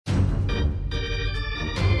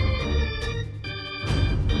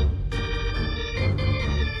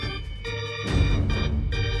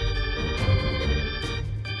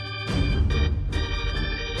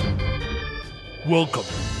Welcome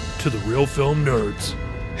to the Real Film Nerds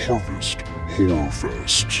Harvest Horror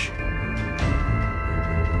Fest.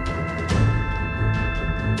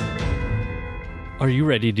 Are you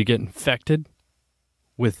ready to get infected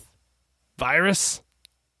with virus?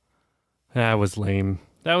 That was lame.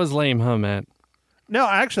 That was lame, huh, Matt? No,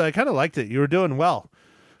 actually, I kind of liked it. You were doing well.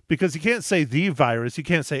 Because you can't say the virus. You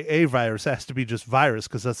can't say a virus. It has to be just virus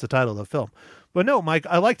because that's the title of the film. But no, Mike,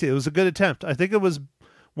 I liked it. It was a good attempt. I think it was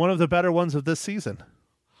one of the better ones of this season.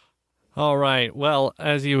 All right. Well,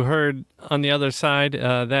 as you heard on the other side,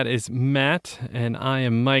 that is Matt, and I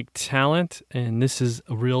am Mike Talent, and this is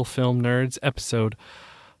Real Film Nerds, episode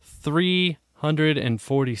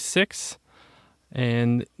 346.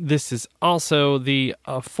 And this is also the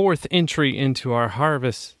fourth entry into our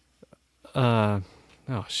harvest. Oh,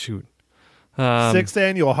 shoot. Sixth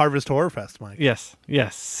annual Harvest Horror Fest, Mike. Yes.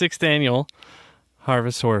 Sixth annual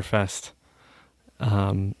Harvest Horror Fest.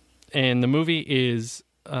 And the movie is,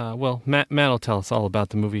 Matt will tell us all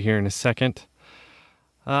about the movie here in a second.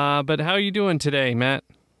 But how are you doing today, Matt?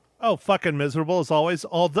 Oh, fucking miserable as always.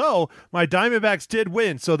 Although my Diamondbacks did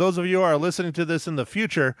win. So those of you who are listening to this in the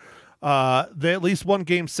future, they at least won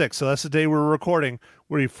Game 6. So that's the day we're recording.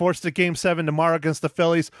 We forced a Game 7 tomorrow against the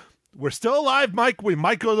Phillies. We're still alive, Mike. We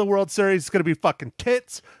might go to the World Series. It's going to be fucking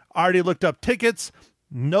tits. I already looked up tickets.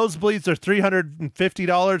 Nosebleeds are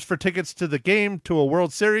 $350 for tickets to the game, to a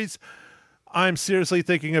World Series. I'm seriously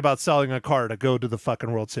thinking about selling a car to go to the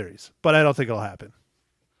fucking World Series, but I don't think it'll happen.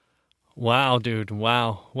 Wow, dude.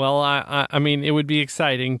 Wow. Well, I mean, it would be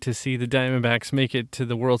exciting to see the Diamondbacks make it to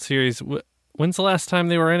the World Series. When's the last time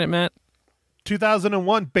they were in it, Matt?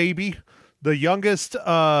 2001, baby. The youngest,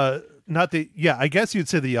 I guess you'd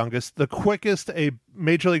say the youngest, the quickest a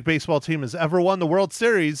Major League Baseball team has ever won the World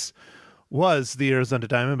Series was the Arizona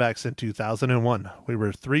Diamondbacks in 2001. We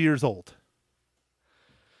were 3 years old.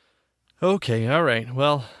 Okay, all right.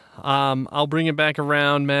 Well, I'll bring it back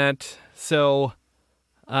around, Matt. So,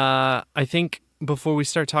 I think before we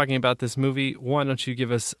start talking about this movie, why don't you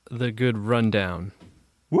give us the good rundown?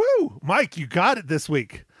 Woo! Mike, you got it this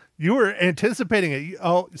week. You were anticipating it.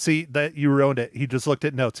 Oh, see, that you wrote it. He just looked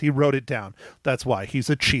at notes. He wrote it down. That's why. He's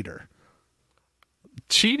a cheater.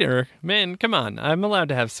 Cheater? Man, come on. I'm allowed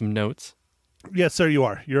to have some notes. Yes, sir, you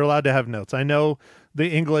are. You're allowed to have notes. I know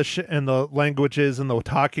the English and the languages and the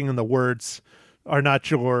talking and the words are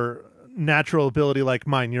not your natural ability like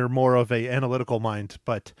mine. You're more of a analytical mind,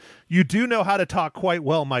 but you do know how to talk quite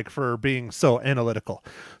well, Mike, for being so analytical.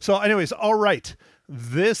 So anyways, all right.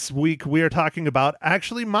 This week we are talking about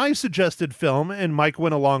actually my suggested film, and Mike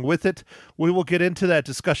went along with it. We will get into that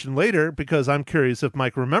discussion later because I'm curious if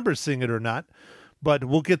Mike remembers seeing it or not, but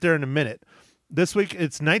we'll get there in a minute. This week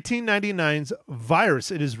it's 1999's Virus.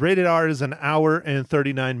 It is rated R. It is an hour and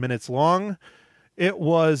 39 minutes long. It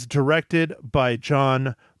was directed by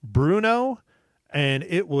John Bruno, and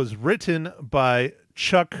it was written by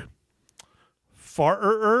Chuck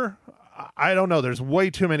Farrer. I don't know. There's way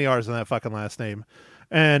too many R's in that fucking last name.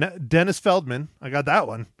 And Dennis Feldman. I got that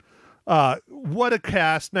one. What a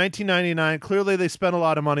cast. 1999. Clearly they spent a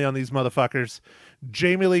lot of money on these motherfuckers.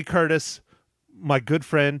 Jamie Lee Curtis, my good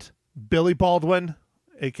friend. Billy Baldwin,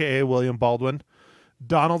 a.k.a. William Baldwin.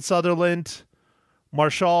 Donald Sutherland.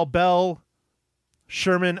 Marshall Bell.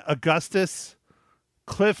 Sherman Augustus.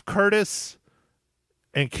 Cliff Curtis.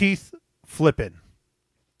 And Keith Flippin.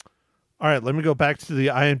 All right, let me go back to the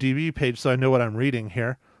IMDb page so I know what I'm reading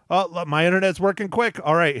here. Oh, my internet's working quick.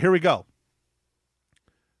 All right, here we go.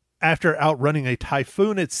 After outrunning a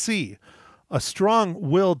typhoon at sea, a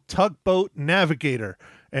strong-willed tugboat navigator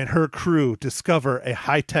and her crew discover a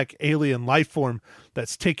high-tech alien life form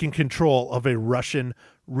that's taking control of a Russian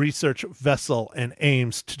research vessel and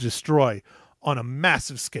aims to destroy on a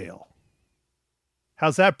massive scale.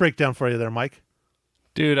 How's that breakdown for you there, Mike?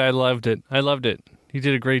 Dude, I loved it. You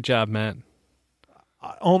did a great job, Matt.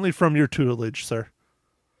 Only from your tutelage, sir.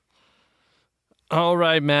 All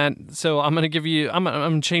right, Matt. So I'm going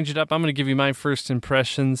to change it up. I'm going to give you my first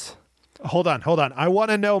impressions. Hold on. I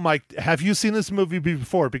want to know, Mike, have you seen this movie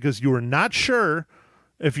before? Because you were not sure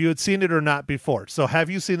if you had seen it or not before. So have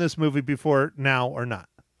you seen this movie before now or not?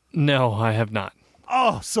 No, I have not.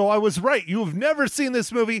 Oh, so I was right. You have never seen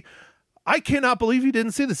this movie. I cannot believe you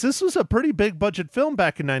didn't see this. This was a pretty big budget film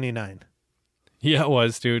back in 99. Yeah, it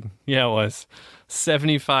was, dude. Yeah, it was.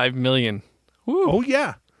 $75 million. Woo. Oh,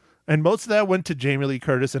 yeah. And most of that went to Jamie Lee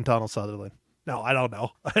Curtis and Donald Sutherland. No, I don't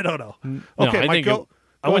know. Okay, Mike, go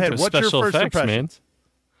ahead. What's your first impressions?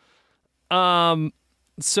 Man.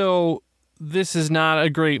 So this is not a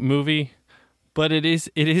great movie, but it is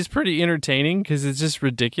pretty entertaining because it's just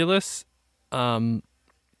ridiculous.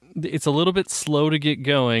 it's a little bit slow to get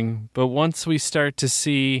going, but once we start to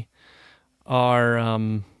see our,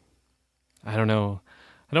 I don't know,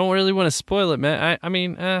 I don't really want to spoil it, man. I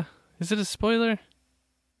mean, is it a spoiler?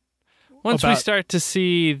 Once we start to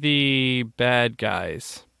see the bad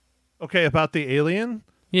guys. Okay, about the alien?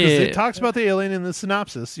 Yeah. Because it talks about the alien in the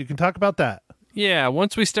synopsis. You can talk about that. Yeah,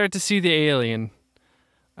 once we start to see the alien,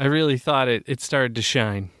 I really thought it started to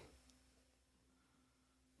shine.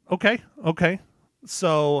 Okay.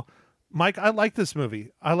 So, Mike, I like this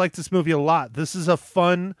movie. I like this movie a lot. This is a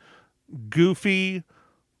fun, goofy,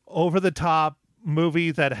 over-the-top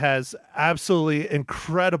movie that has absolutely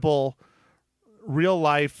incredible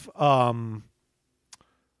real-life what's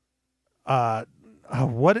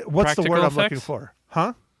the word I'm looking for?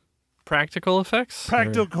 Huh? Practical effects?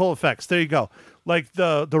 Practical effects. There you go. Like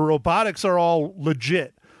the robotics are all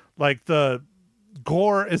legit. Like the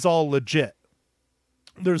gore is all legit.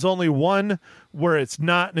 There's only one where it's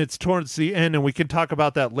not, and it's towards the end, and we can talk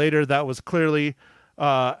about that later. That was clearly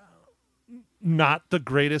not the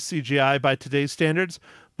greatest CGI by today's standards,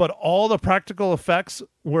 but all the practical effects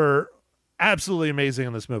were absolutely amazing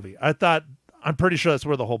in this movie. I'm pretty sure that's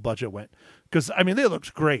where the whole budget went. Because, I mean, they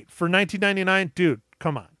looked great. For $19.99, dude,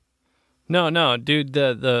 come on. No, dude,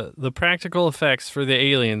 the practical effects for the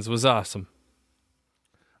aliens was awesome.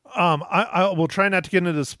 I will try not to get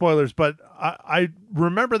into the spoilers, but I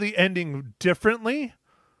remember the ending differently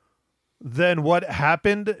than what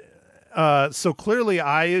happened. So clearly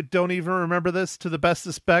I don't even remember this to the best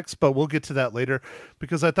of specs, but we'll get to that later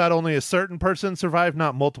because I thought only a certain person survived,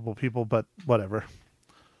 not multiple people, but whatever.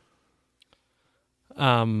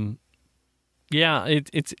 Yeah,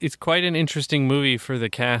 it's quite an interesting movie for the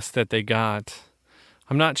cast that they got.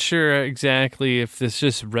 I'm not sure exactly if this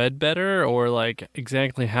just read better or like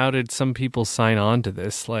exactly how did some people sign on to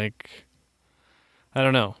this. Like, I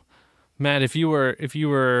don't know, Matt. If you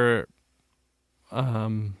were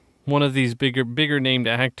one of these bigger named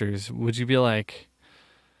actors, would you be like,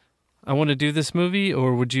 I want to do this movie,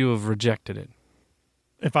 or would you have rejected it?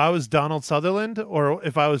 If I was Donald Sutherland, or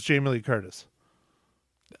if I was Jamie Lee Curtis?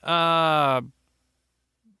 Donald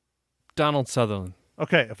Sutherland.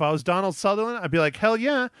 Okay, if I was Donald Sutherland, I'd be like, hell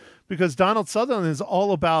yeah, because Donald Sutherland is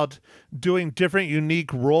all about doing different,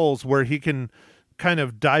 unique roles where he can kind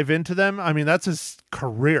of dive into them. I mean, that's his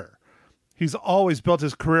career. He's always built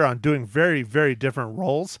his career on doing very, very different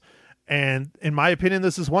roles. And in my opinion,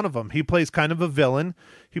 this is one of them. He plays kind of a villain.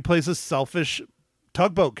 He plays a selfish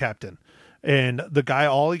tugboat captain. And the guy,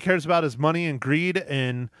 all he cares about is money and greed,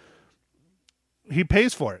 and he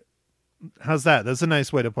pays for it. How's that? That's a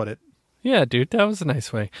nice way to put it. Yeah, dude, that was a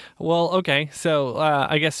nice way. Well, okay, so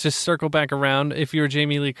I guess just circle back around if you were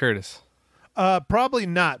Jamie Lee Curtis. Probably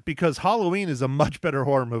not, because Halloween is a much better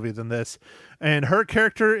horror movie than this. And her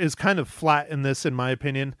character is kind of flat in this, in my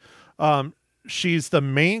opinion. She's the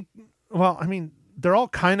main... Well, I mean, they're all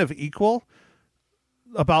kind of equal.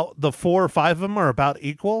 About the 4 or 5 of them are about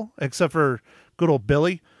equal, except for good old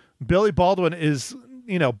Billy. Billy Baldwin is,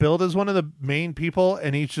 billed as one of the main people,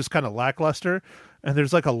 and he's just kind of lackluster. And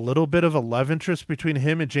there's like a little bit of a love interest between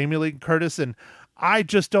him and Jamie Lee Curtis, and I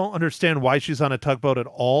just don't understand why she's on a tugboat at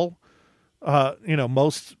all.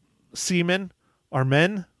 Most seamen are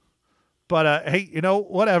men, but hey,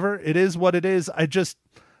 whatever. It is what it is.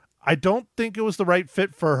 I don't think it was the right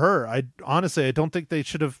fit for her. I don't think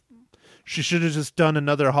she should have just done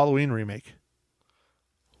another Halloween remake.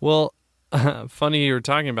 Well, funny you were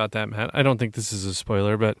talking about that, Matt. I don't think this is a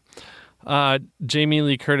spoiler, but Jamie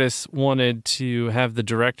Lee Curtis wanted to have the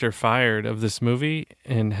director fired of this movie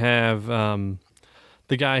and have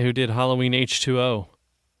the guy who did Halloween H2O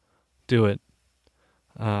do it.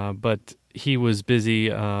 But he was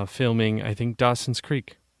busy filming, I think, Dawson's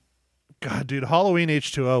Creek. God, dude, Halloween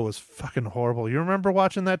H2O was fucking horrible. You remember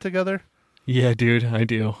watching that together? Yeah, dude, I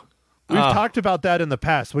do. We've talked about that in the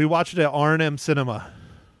past. We watched it at R&M Cinema.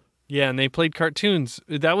 Yeah, and they played cartoons.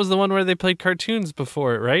 That was the one where they played cartoons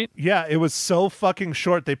before it, right? Yeah, it was so fucking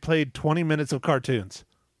short. They played 20 minutes of cartoons.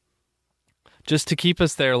 Just to keep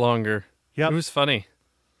us there longer. Yeah, it was funny.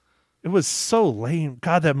 It was so lame.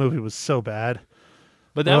 God, that movie was so bad.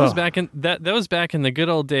 But that was back in that was back in the good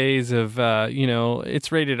old days of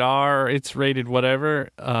it's rated R, it's rated whatever.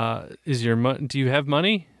 Do you have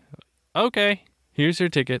money? Okay, here's your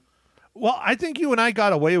ticket. Well, I think you and I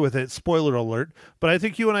got away with it, spoiler alert, but I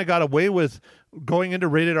think you and I got away with going into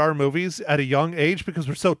rated R movies at a young age because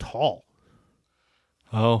we're so tall.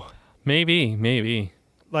 Oh, maybe.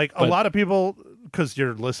 Like a lot of people, because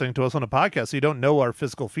you're listening to us on a podcast, so you don't know our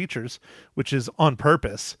physical features, which is on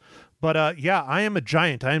purpose. But yeah, I am a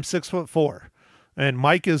giant. I am 6'4", and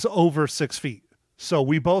Mike is over 6 feet. So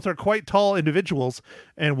we both are quite tall individuals,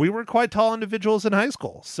 and we were quite tall individuals in high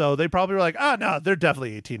school. So they probably were like, oh, no, they're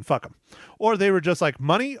definitely 18. Fuck them. Or they were just like,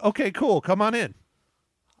 money? Okay, cool. Come on in.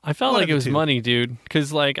 I felt like it was money, dude.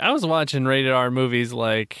 Because, like, I was watching rated R movies,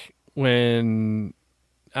 like, when,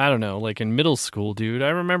 I don't know, like in middle school, dude. I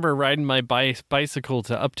remember riding my bicycle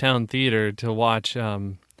to Uptown Theater to watch,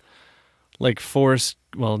 like, Forrest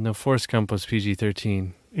Gump was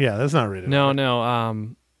PG-13. Yeah, that's not rated R. R.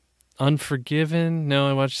 No. Unforgiven? No,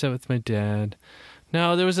 I watched that with my dad.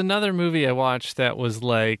 No, there was another movie I watched that was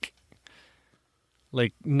like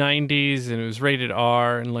 90s, and it was rated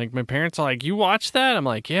R, and like my parents are like, you watched that? I'm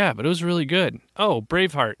like, yeah, but it was really good. Oh,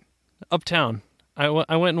 Braveheart. Uptown. I went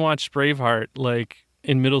and watched Braveheart like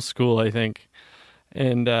in middle school, I think.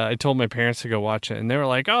 And I told my parents to go watch it, and they were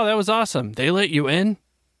like, oh, that was awesome. They let you in?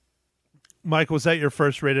 Mike, was that your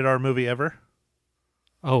first rated R movie ever?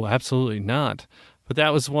 Oh, absolutely not. But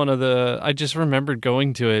that was one of the, I just remembered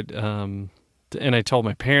going to it, and I told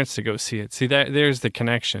my parents to go see it. See, there's the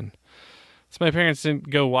connection. So my parents didn't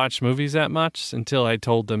go watch movies that much until I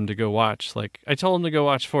told them to go watch. Like, I told them to go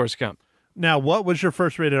watch Forrest Gump. Now, what was your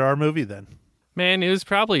first rated R movie then? Man, it was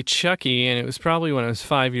probably Chucky, and it was probably when I was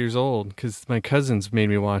 5 years old, because my cousins made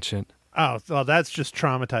me watch it. Oh, well, that's just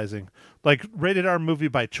traumatizing. Like, rated R movie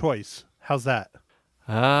by choice. How's that?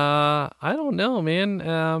 I don't know,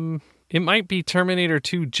 man. It might be Terminator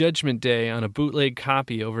 2 Judgment Day on a bootleg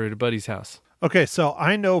copy over at a buddy's house. Okay, so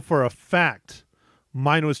I know for a fact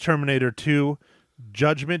mine was Terminator 2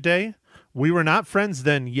 Judgment Day. We were not friends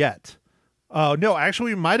then yet. No,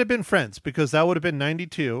 actually, we might have been friends because that would have been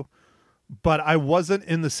 92, but I wasn't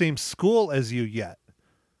in the same school as you yet.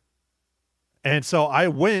 And so I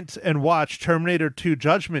went and watched Terminator 2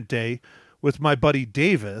 Judgment Day with my buddy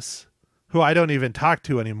Davis, who I don't even talk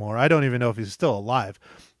to anymore. I don't even know if he's still alive.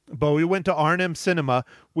 But we went to R&M Cinema.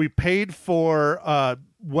 We paid for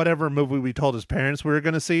whatever movie we told his parents we were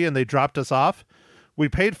going to see, and they dropped us off. We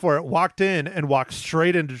paid for it, walked in, and walked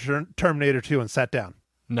straight into Terminator 2 and sat down.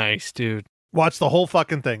 Nice, dude. Watched the whole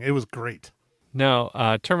fucking thing. It was great. No,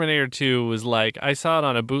 Terminator 2 was like, I saw it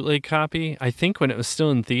on a bootleg copy, I think when it was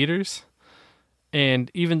still in theaters.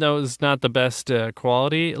 And even though it was not the best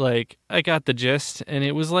quality, like, I got the gist, and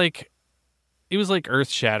it was like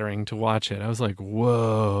earth-shattering to watch it. I was like,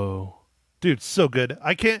 whoa. Dude, so good.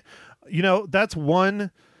 I can't, that's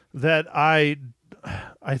one that I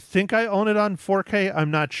think I own it on 4K. I'm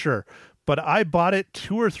not sure. But I bought it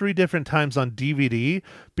 2 or 3 different times on DVD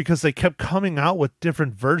because they kept coming out with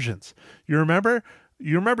different versions. You remember?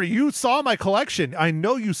 You saw my collection. I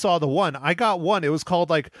know you saw the one. I got one. It was called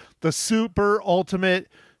like the Super Ultimate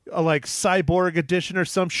like Cyborg Edition or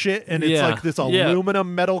some shit, and it's like this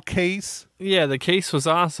aluminum metal case. Yeah, the case was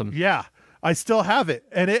awesome. Yeah, I still have it,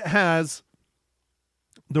 and it has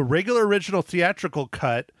the regular original theatrical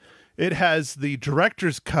cut, it has the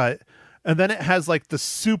director's cut, and then it has like the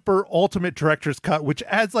super ultimate director's cut, which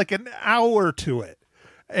adds like an hour to it.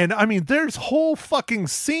 And I mean, there's whole fucking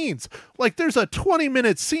scenes. Like, there's a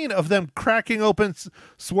 20-minute scene of them cracking open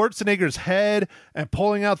Schwarzenegger's head and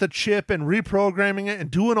pulling out the chip and reprogramming it and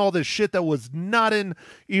doing all this shit that was not in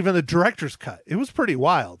even the director's cut. It was pretty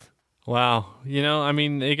wild. Wow. I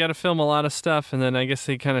mean, they got to film a lot of stuff, and then I guess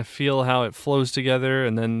they kind of feel how it flows together,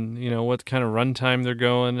 and then, what kind of runtime they're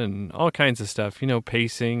going, and all kinds of stuff,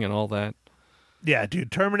 pacing and all that. Yeah, dude,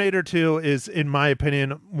 Terminator 2 is, in my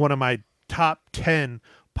opinion, one of my top 10,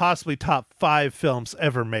 possibly top 5 films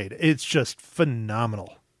ever made. It's just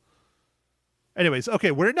phenomenal. Anyways, okay,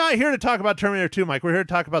 we're not here to talk about Terminator 2, Mike. We're here to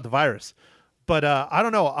talk about the virus. But I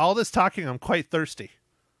don't know. All this talking, I'm quite thirsty.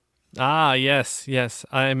 Ah, yes.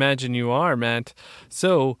 I imagine you are, Matt.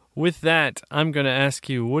 So, with that, I'm going to ask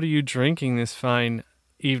you, what are you drinking this fine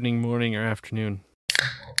evening, morning, or afternoon?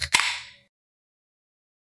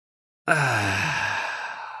 I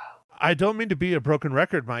don't mean to be a broken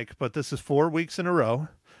record, Mike, but this is 4 weeks in a row,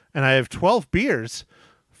 and I have 12 beers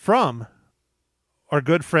from our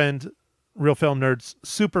good friend, Real Film Nerds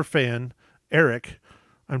super fan, Eric.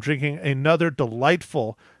 I'm drinking another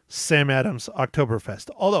delightful Sam Adams Oktoberfest.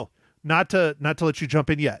 Although, not to let you jump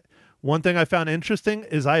in yet. One thing I found interesting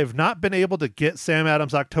is I have not been able to get Sam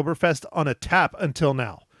Adams Oktoberfest on a tap until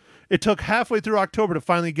now. It took halfway through October to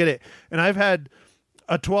finally get it, and I've had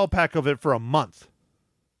a 12-pack of it for a month.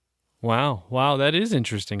 Wow, that is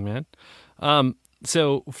interesting, man.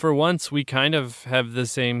 So for once, we kind of have the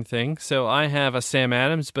same thing. So I have a Sam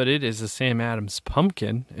Adams, but it is a Sam Adams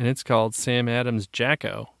pumpkin, and it's called Sam Adams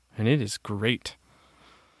Jacko, and it is great.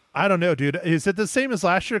 I don't know, dude. Is it the same as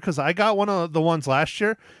last year? Because I got one of the ones last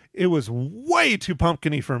year. It was way too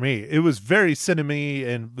pumpkin-y for me. It was very cinnamony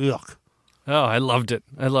and ugh. Oh, I loved it.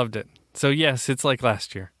 So yes, it's like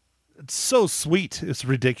last year. It's so sweet. It's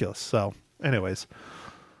ridiculous. So, anyways.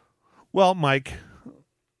 Well, Mike,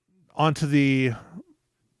 on to the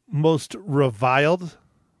most reviled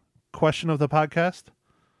question of the podcast.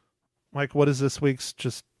 Mike, what is this week's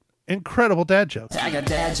just incredible dad joke? I got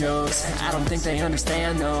dad jokes. I don't think they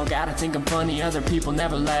understand, though. Gotta think I'm funny. Other people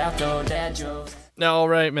never laugh, though. Dad jokes. All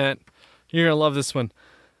right, Matt. You're going to love this one.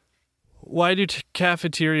 Why do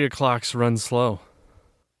cafeteria clocks run slow?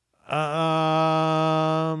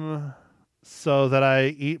 So that I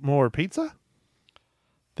eat more pizza?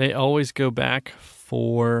 They always go back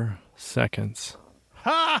 4 seconds.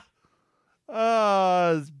 Ha!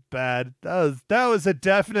 Oh, it's bad. That was a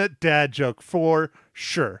definite dad joke for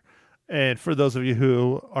sure. And for those of you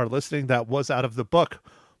who are listening, that was out of the book.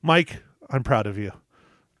 Mike, I'm proud of you.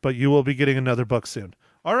 But you will be getting another book soon.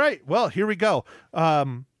 All right. Well, here we go.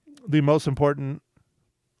 The most important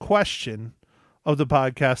question of the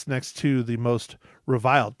podcast next to the most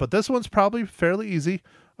reviled. But this one's probably fairly easy.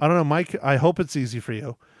 I don't know, Mike. I hope it's easy for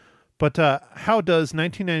you. But how does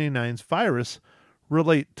 1999's Virus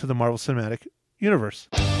relate to the Marvel Cinematic Universe?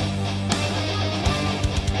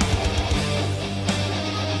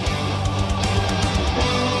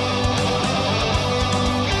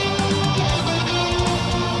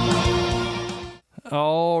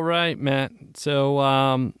 All right, Matt.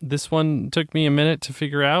 So this one took me a minute to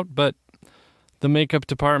figure out, but the makeup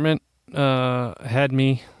department had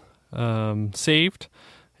me saved.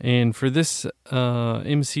 And for this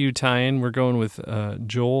MCU tie-in, we're going with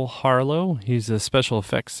Joel Harlow. He's a special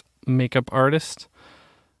effects makeup artist.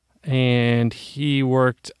 And he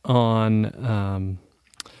worked on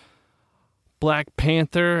Black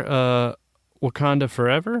Panther, Wakanda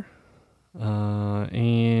Forever.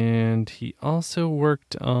 And he also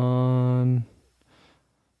worked on...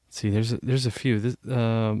 Let's see, there's a few.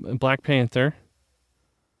 Black Panther.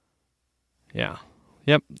 Yeah.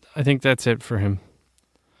 Yep, I think that's it for him.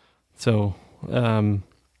 So,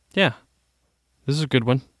 yeah, this is a good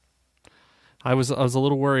one. I was a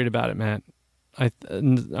little worried about it, Matt.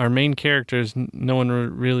 Our main characters, no one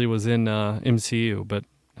really was in MCU, but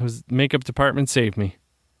makeup department saved me.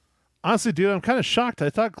 Honestly, dude, I'm kind of shocked. I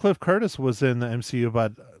thought Cliff Curtis was in the MCU,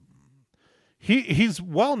 but he's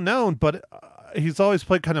well known, but he's always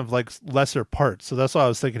played kind of like lesser parts. So that's why I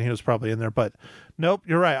was thinking he was probably in there. But nope,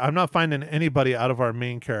 you're right. I'm not finding anybody out of our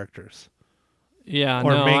main characters. Yeah,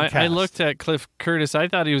 no, I looked at Cliff Curtis. I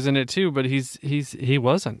thought he was in it too, but he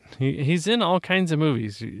wasn't. He's in all kinds of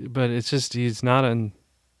movies, but it's just he's not in.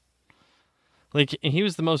 Like, he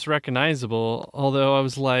was the most recognizable, although I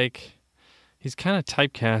was like, he's kind of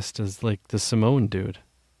typecast as like the Samoan dude.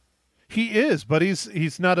 He is, but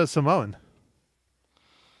he's not a Samoan.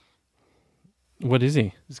 What is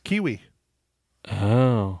he? He's Kiwi.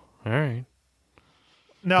 Oh, all right.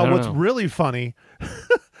 Now, what's really funny,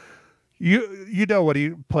 you know what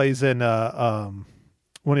he plays in one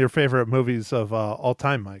of your favorite movies of all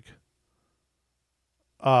time, Mike.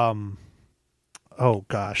 Oh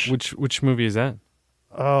gosh, which movie is that?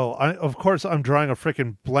 Oh, of course I'm drawing a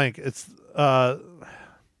freaking blank. It's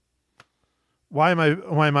why am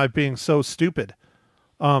I being so stupid?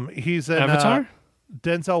 He's in Avatar?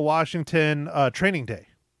 Denzel Washington, Training Day.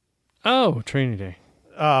 Oh, Training Day.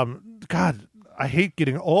 God, I hate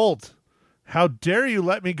getting old. How dare you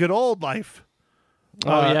let me get old, life?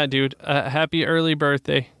 Oh yeah, dude. Happy early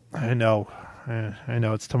birthday. I know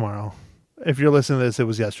it's tomorrow. If you're listening to this, it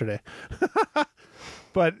was yesterday.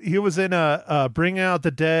 But he was in Bring Out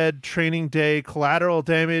the Dead, Training Day, Collateral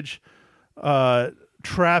Damage,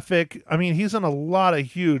 Traffic. I mean, he's in a lot of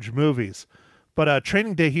huge movies. But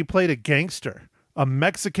Training Day, he played a gangster, a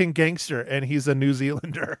Mexican gangster, and he's a New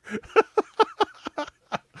Zealander.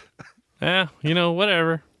 Yeah,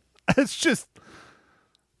 whatever. It's just,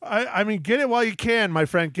 I mean, get it while you can, my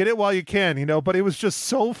friend. Get it while you can, But it was just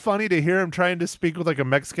so funny to hear him trying to speak with like a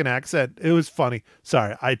Mexican accent. It was funny.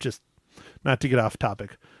 Sorry, not to get off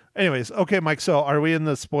topic. Anyways, okay, Mike. So are we in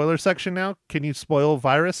the spoiler section now? Can you spoil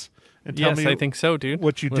Virus and tell me? Yes, I think so, dude.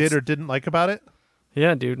 What you did or didn't like about it?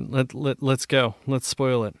 Yeah, dude. Let's go. Let's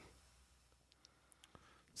spoil it.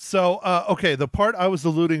 So, okay, the part I was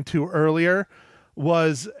alluding to earlier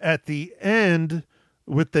was at the end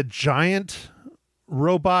with the giant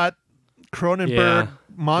robot Cronenberg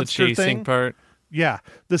monster the chasing thing. Part. Yeah,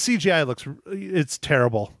 the CGI it's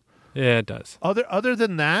terrible. Yeah, it does. Other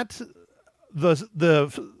than that,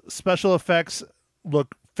 the special effects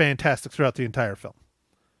look fantastic throughout the entire film.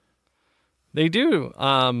 They do.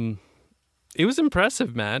 It was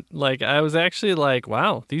impressive, Matt. Like, I was actually like,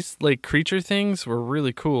 wow, these like creature things were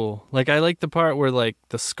really cool. Like, I like the part where like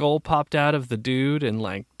the skull popped out of the dude and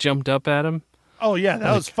like jumped up at him. Oh yeah,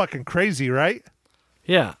 that was fucking crazy, right?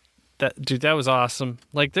 Yeah, that was awesome.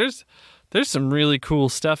 Like, there's some really cool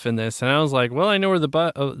stuff in this, and I was like, well, I know where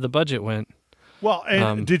the budget went. Well,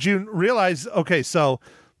 and did you realize? Okay, so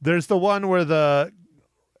there's the one where the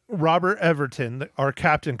Robert Everton, our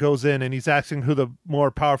captain, goes in and he's asking who the more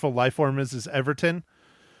powerful life form is Everton,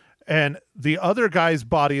 and the other guy's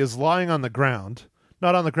body is lying on the ground,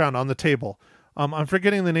 not on the ground, on the table. I'm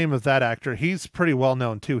forgetting the name of that actor. He's pretty well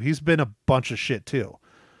known too. He's been a bunch of shit too,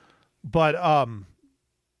 but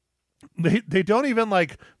They don't even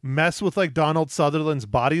like mess with like Donald Sutherland's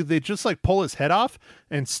body. They just like pull his head off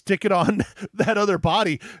and stick it on that other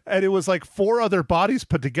body. And it was like 4 other bodies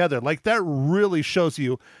put together. Like that really shows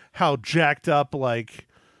you how jacked up like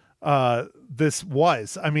this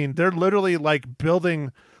was. I mean, they're literally like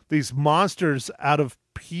building these monsters out of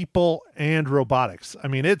people and robotics. I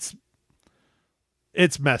mean, it's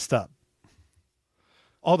messed up.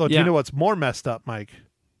 Although, do you know what's more messed up, Mike?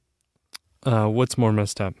 What's more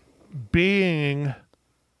messed up? Being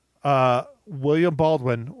William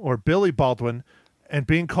Baldwin or Billy Baldwin and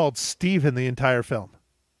being called Steve in the entire film.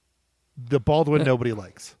 The Baldwin nobody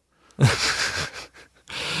likes.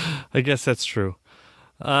 I guess that's true.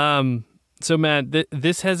 So Matt,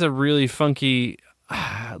 this has a really funky,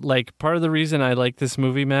 like, part of the reason I like this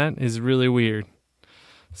movie, Matt, is really weird.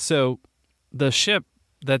 So the ship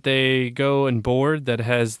that they go and board that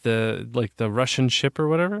has the Russian ship or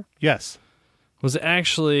whatever. Yes. Was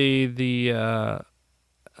actually the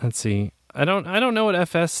let's see. I don't know what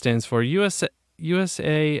FS stands for. USAFS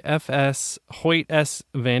Hoyt S.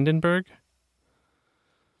 Vandenberg.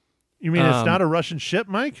 You mean it's not a Russian ship,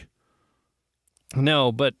 Mike?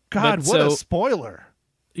 No, but God, what a spoiler.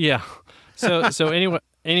 Yeah. So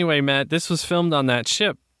anyway, Matt, this was filmed on that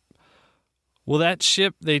ship. Well, that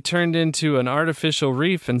ship they turned into an artificial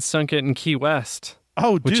reef and sunk it in Key West.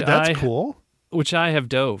 Oh, dude, that's cool. Which I have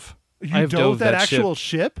dove. You dove that actual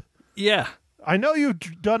ship? Yeah. I know you've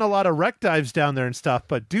done a lot of wreck dives down there and stuff,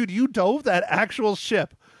 but dude, you dove that actual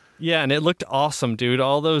ship. Yeah, and it looked awesome, dude.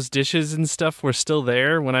 All those dishes and stuff were still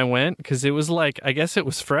there when I went because it was like, I guess it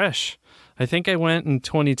was fresh. I think I went in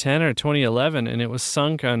 2010 or 2011, and it was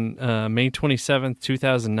sunk on May 27th,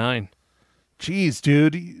 2009. Jeez,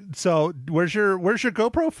 dude. So where's your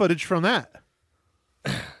GoPro footage from that?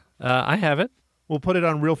 I have it. We'll put it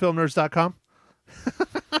on realfilmnerds.com.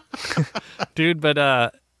 Dude,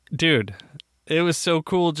 it was so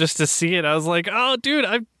cool just to see it. I was like, oh, dude,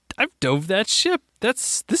 I've dove that ship.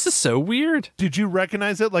 This is so weird. Did you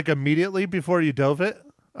recognize it like immediately before you dove it?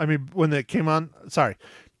 I mean, when it came on, sorry.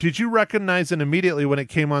 Did you recognize it immediately when it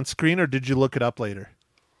came on screen, or did you look it up later?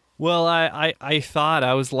 Well, I thought,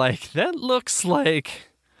 I was like, that looks like,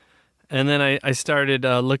 and then I started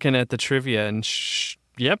looking at the trivia, and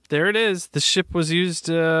yep, there it is. The ship was used,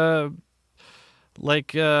 it was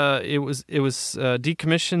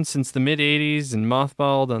decommissioned since the mid '80s and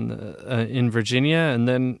mothballed in Virginia, and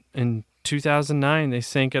then in 2009 they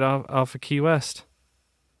sank it off of Key West.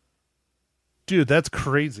 Dude, that's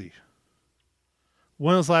crazy.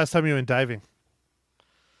 When was the last time you went diving?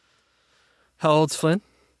 How old's Flynn?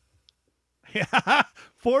 Yeah,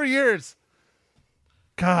 4 years.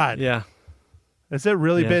 God. Yeah. Has it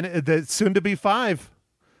really been soon to be 5?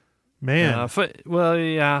 Man. Well,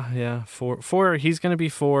 yeah. Four. He's going to be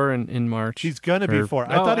 4 in March. He's going to be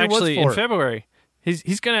 4. I thought he was 4. Actually, in February.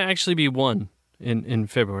 He's going to actually be 1 in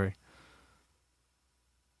February.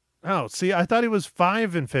 Oh, see, I thought he was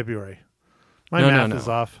 5 in February. My math is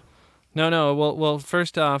off. No. Well,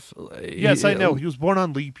 first off, yes, I know he was born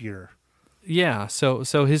on leap year. Yeah, so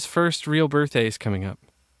his first real birthday is coming up.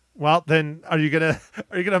 Well, then are you gonna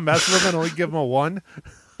mess with him and only give him a 1?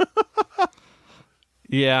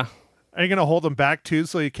 Yeah. Are you gonna hold him back too,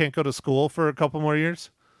 so he can't go to school for a couple more years?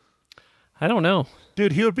 I don't know,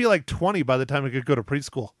 dude. He would be like 20 by the time he could go to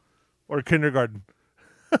preschool or kindergarten.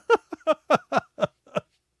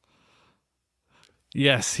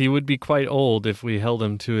 Yes, he would be quite old if we held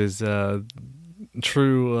him to his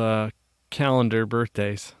true calendar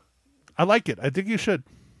birthdays. I like it. I think you should.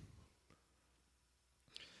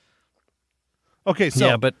 Okay, so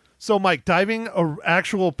yeah, but so Mike, diving an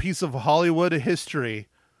actual piece of Hollywood history.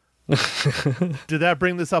 Did that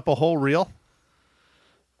bring this up a whole reel?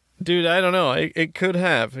 Dude, I don't know. It could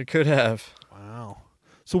have. It could have. Wow.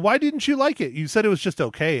 So why didn't you like it? You said it was just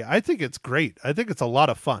okay. I think it's great. I think it's a lot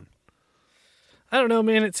of fun. I don't know,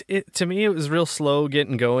 man. To me, it was real slow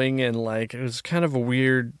getting going, and like it was kind of a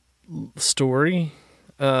weird story.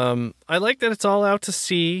 I like that it's all out to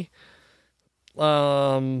sea.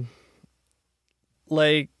 Like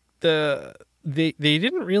they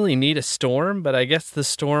didn't really need a storm, but I guess the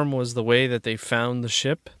storm was the way that they found the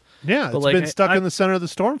ship. Yeah, But, it's like, been stuck in the center of the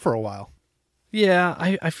storm for a while. Yeah,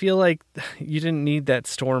 I feel like you didn't need that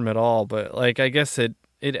storm at all, but like I guess it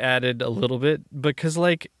added a little bit because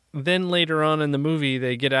like then later on in the movie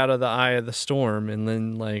they get out of the eye of the storm and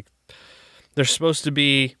then like they're supposed to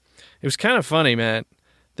be. It was kind of funny, Matt.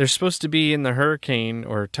 They're supposed to be in the hurricane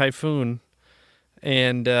or typhoon,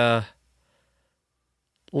 and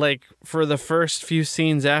like for the first few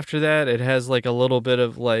scenes after that, it has like a little bit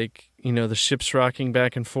of like the ship's rocking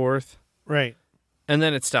back and forth, Right. and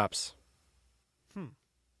then it stops.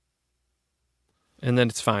 And then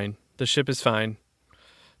it's fine. The ship is fine.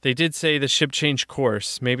 They did say the ship changed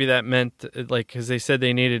course. Maybe that meant, like, because they said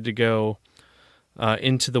they needed to go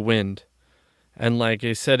into the wind. And, like,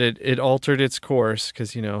 they said it altered its course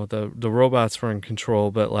because, the robots were in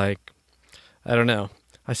control. But, like, I don't know.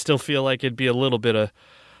 I still feel like it'd be a little bit of,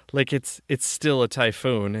 like, it's still a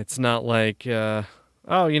typhoon. It's not like,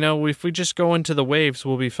 if we just go into the waves,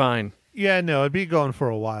 we'll be fine. Yeah, no, it'd be going for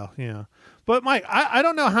a while. Yeah. But Mike, I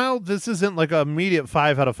don't know how this isn't like an immediate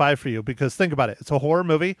 5 out of 5 for you, because think about it. It's a horror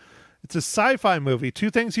movie. It's a sci-fi movie. 2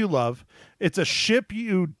 things you love. It's a ship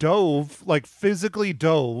you dove, like physically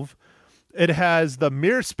dove. It has the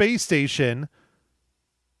Mir space station.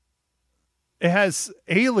 It has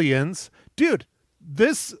aliens. Dude,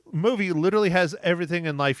 this movie literally has everything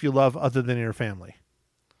in life you love other than your family.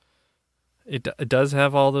 It does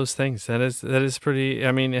have all those things. That is pretty.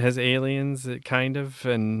 I mean, it has aliens, kind of,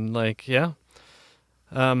 and like, yeah.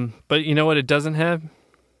 But you know what? It doesn't have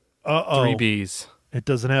 3 B's. It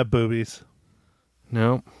doesn't have boobies.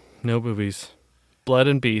 No boobies. Blood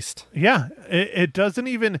and beast. Yeah, it doesn't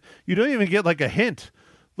even. You don't even get like a hint.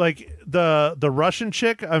 Like the Russian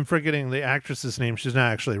chick. I'm forgetting the actress's name. She's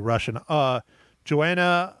not actually Russian.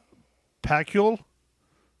 Joanna Pacul.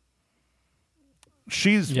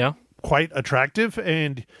 She's quite attractive,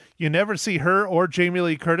 and you never see her or Jamie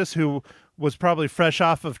Lee Curtis, who was probably fresh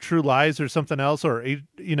off of True Lies or something else, or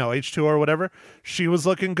H2O or whatever. She was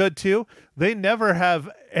looking good too. They never have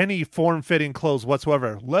any form-fitting clothes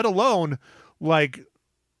whatsoever, let alone like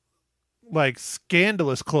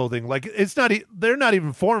scandalous clothing. Like it's not. They're not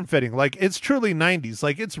even form-fitting. Like it's truly 90s.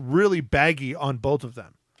 Like it's really baggy on both of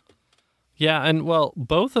them. Yeah, and well,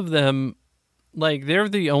 both of them. Like, they're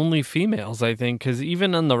the only females, I think, because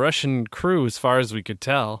even on the Russian crew, as far as we could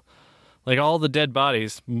tell, like, all the dead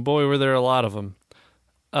bodies, boy, were there a lot of them,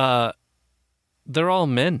 they're all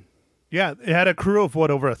men. Yeah, it had a crew of,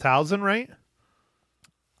 over 1,000, right?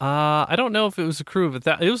 I don't know if it was a crew of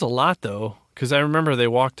that. It was a lot, though, because I remember they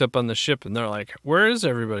walked up on the ship, and they're like, where is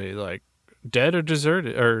everybody? Like, dead or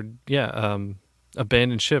deserted? Or,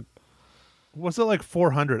 abandoned ship. Was it like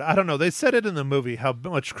 400? I don't know. They said it in the movie how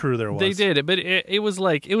much crew there was. They did, but it was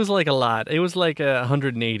like a lot. It was like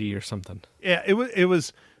 180 or something. Yeah, it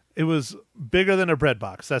was bigger than a bread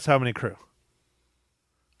box. That's how many crew.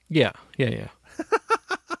 Yeah.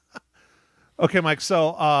 Okay, Mike.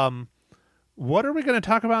 So, what are we going to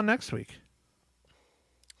talk about next week?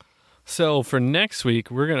 So for next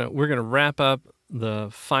week, we're gonna wrap up the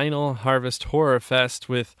final Harvest Horror Fest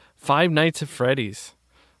with Five Nights at Freddy's.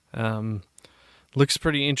 Looks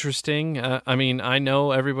pretty interesting. I mean, I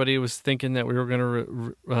know everybody was thinking that we were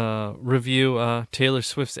going to review Taylor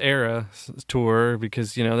Swift's Era tour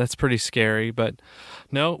because that's pretty scary. But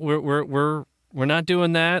no, we're not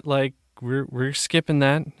doing that. Like we're skipping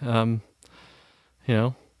that.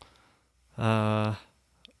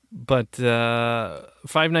 But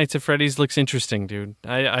Five Nights at Freddy's looks interesting, dude.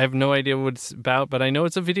 I have no idea what it's about, but I know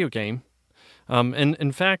it's a video game. And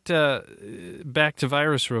in fact, back to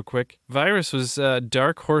Virus real quick. Virus was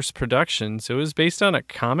Dark Horse Productions. It was based on a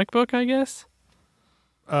comic book, I guess?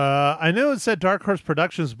 I know it said Dark Horse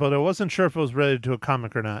Productions, but I wasn't sure if it was related to a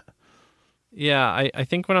comic or not. Yeah, I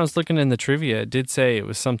think when I was looking in the trivia, it did say it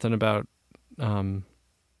was something about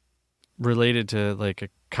related to like a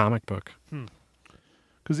comic book.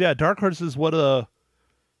 Because, Dark Horse is not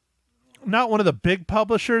one of the big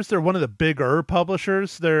publishers. They're one of the bigger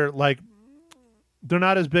publishers. They're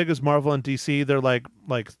not as big as Marvel and DC. They're like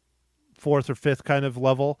 4th or 5th kind of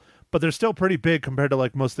level, but they're still pretty big compared to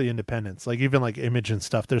like most of the independents. Like even like Image and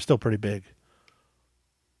stuff, they're still pretty big.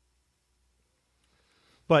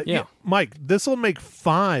 But Mike, this will make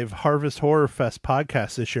 5 Harvest Horror Fest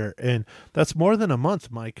podcasts this year, and that's more than a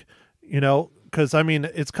month, Mike. Because I mean,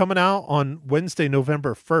 it's coming out on Wednesday,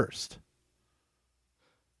 November 1st.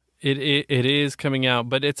 It is coming out,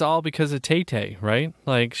 but it's all because of TayTay, right?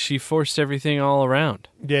 Like, she forced everything all around.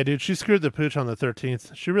 Yeah, dude, she screwed the pooch on the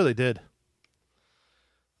 13th. She really did.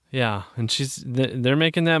 Yeah, and they're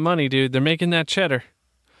making that money, dude. They're making that cheddar.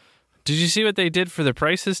 Did you see what they did for the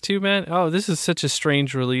prices too, Matt? Oh, this is such a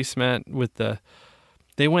strange release, Matt, with the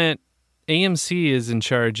AMC is in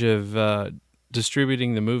charge of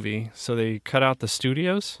distributing the movie, so they cut out the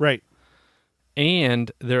studios. Right.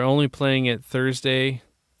 And they're only playing it Thursday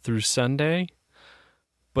through Sunday,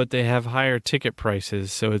 but they have higher ticket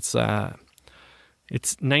prices. So it's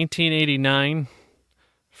 $19.89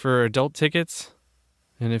 for adult tickets,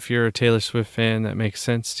 and if you're a Taylor Swift fan, that makes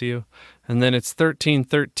sense to you. And then it's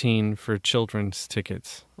 $13.13 for children's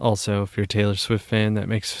tickets. Also, if you're a Taylor Swift fan, that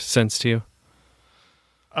makes sense to you.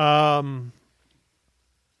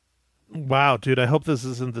 Wow, dude, I hope this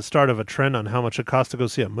isn't the start of a trend on how much it costs to go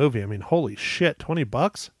see a movie. I mean, holy shit,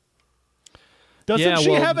 $20? Doesn't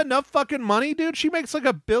she have enough fucking money, dude? She makes like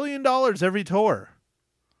 $1 billion every tour.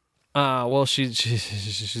 Well,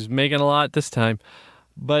 she's making a lot this time.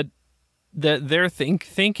 But their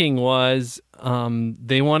thinking was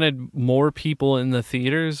they wanted more people in the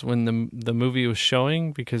theaters when the movie was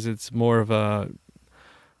showing, because it's more of a...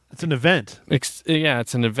 It's an event. It's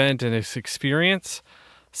an event and it's experience.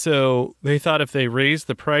 So they thought if they raised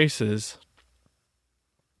the prices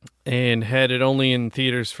and had it only in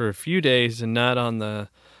theaters for a few days and not on the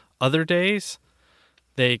other days,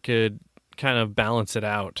 they could kind of balance it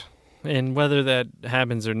out. And whether that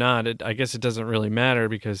happens or not, I guess it doesn't really matter,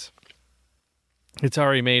 because it's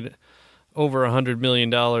already made over $100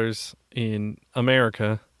 million in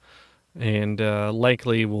America, and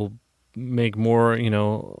likely will make more,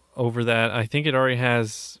 over that. I think it already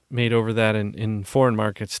has made over that in foreign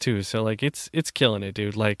markets too. So like it's killing it,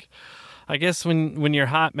 dude. Like, I guess when you're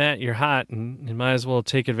hot, Matt, you're hot, and you might as well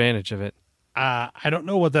take advantage of it. I don't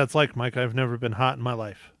know what that's like, Mike. I've never been hot in my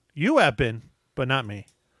life. You have been, but not me.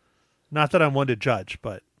 Not that I'm one to judge,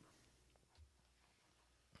 but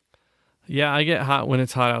yeah, I get hot when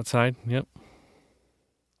it's hot outside. Yep.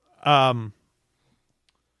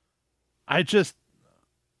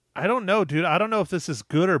 I don't know, dude. I don't know if this is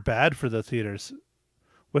good or bad for the theaters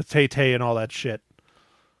with TayTay and all that shit.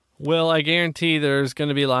 Well, I guarantee there's going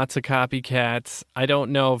to be lots of copycats. I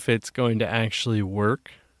don't know if it's going to actually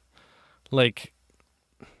work. Like,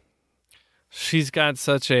 she's got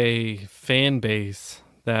such a fan base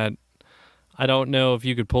that I don't know if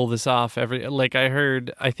you could pull this off. I think I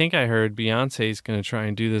heard Beyonce's going to try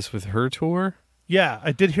and do this with her tour. Yeah,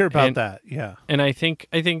 I did hear about that. Yeah. And I think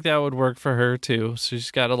that would work for her too. So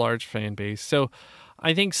she's got a large fan base. So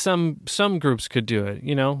I think some groups could do it,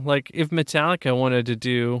 like if Metallica wanted to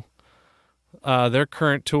do their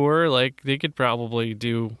current tour, like they could probably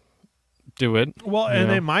do it. Well, and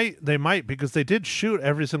they might because they did shoot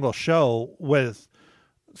every single show with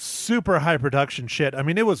super high production shit. I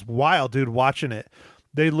mean, it was wild, dude, watching it.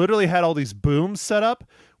 They literally had all these booms set up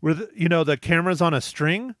where the camera's on a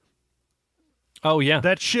string. Oh, yeah.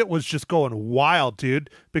 That shit was just going wild, dude,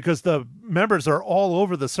 because the members are all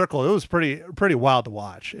over the circle. It was pretty wild to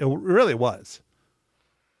watch. It really was.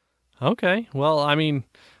 Okay. Well, I mean,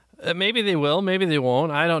 maybe they will, maybe they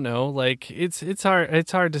won't. I don't know. Like, it's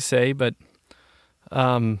hard to say, but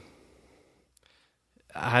I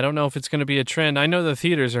don't know if it's going to be a trend. I know the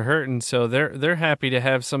theaters are hurting, so they're happy to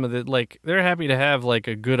have they're happy to have like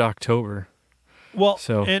a good October. Well,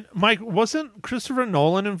 and Mike, wasn't Christopher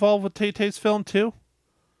Nolan involved with TayTay's film too?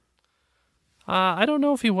 I don't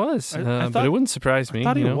know if he was, but it wouldn't surprise me. I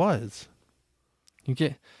thought he was. You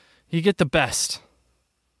get the best.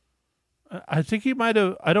 I think he might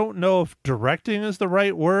have. I don't know if directing is the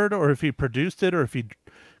right word, or if he produced it, or if he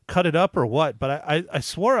cut it up, or what. But I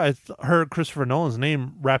swore I heard Christopher Nolan's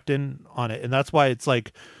name wrapped in on it, and that's why it's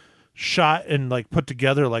like shot and like put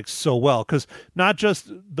together like so well. Because not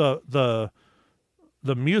just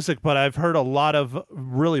the music, but I've heard a lot of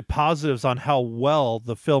really positives on how well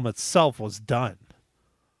the film itself was done.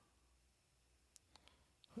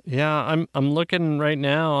 Yeah, I'm looking right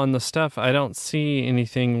now on the stuff. I don't see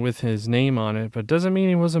anything with his name on it, but doesn't mean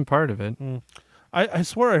he wasn't part of it. I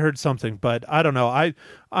swear I heard something, but I don't know. I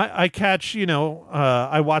catch,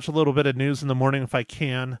 I watch a little bit of news in the morning if I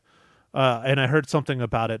can, and I heard something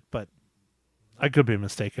about it, but I could be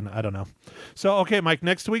mistaken. I don't know. So, okay, Mike,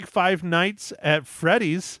 next week, 5 nights at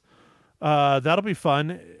Freddy's. That'll be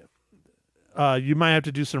fun. You might have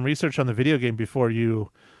to do some research on the video game before you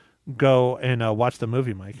go and watch the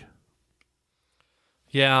movie, Mike.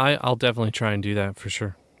 Yeah, I'll definitely try and do that for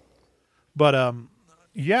sure. But,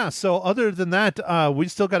 yeah, so other than that, we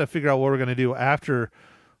still got to figure out what we're going to do after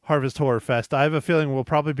Harvest Horror Fest. I have a feeling we'll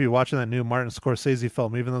probably be watching that new Martin Scorsese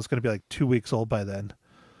film, even though it's going to be like 2 weeks old by then.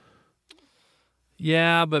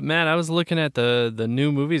 Yeah, but Matt, I was looking at the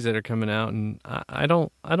new movies that are coming out, and I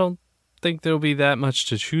don't think there'll be that much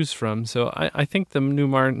to choose from. So I think the new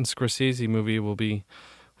Martin Scorsese movie will be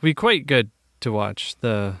quite good to watch.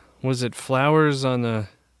 Was it Flowers on the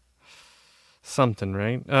something,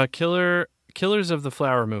 right? Killers of the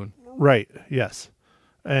Flower Moon. Right. Yes.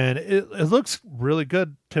 And it looks really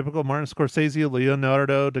good. Typical Martin Scorsese,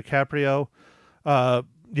 Leonardo DiCaprio.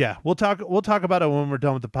 Yeah, we'll talk about it when we're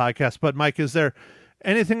done with the podcast. But Mike, is there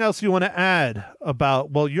anything else you want to add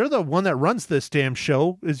about? Well, you're the one that runs this damn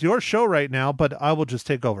show. It's your show right now, but I will just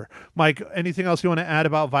take over. Mike, anything else you want to add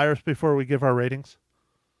about Virus before we give our ratings?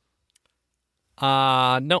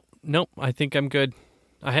 Nope. I think I'm good.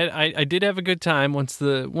 I did have a good time once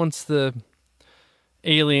the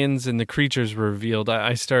aliens and the creatures were revealed.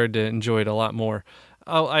 I started to enjoy it a lot more.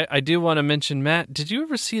 Oh, I do want to mention, Matt, did you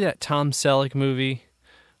ever see that Tom Selleck movie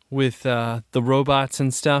with the robots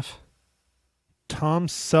and stuff? Tom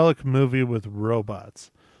Selleck movie with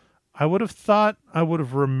robots. I would have thought I would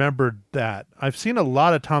have remembered that. I've seen a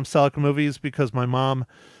lot of Tom Selleck movies because my mom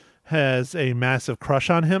has a massive crush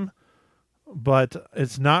on him, but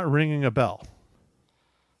it's not ringing a bell.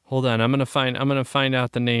 Hold on, I'm gonna find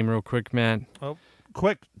out the name real quick, Matt. Oh,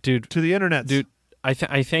 quick, dude, to the internet, dude. I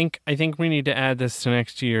think we need to add this to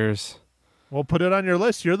next year's. Well, put it on your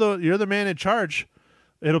list. You're the man in charge.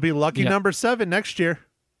 It'll be lucky number 7 next year.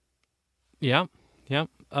 Yep.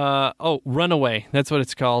 Runaway. That's what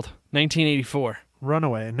it's called. 1984.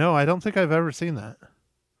 Runaway. No, I don't think I've ever seen that.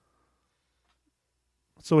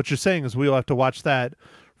 So what you're saying is we'll have to watch that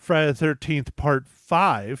Friday the 13th Part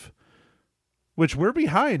 5, which we're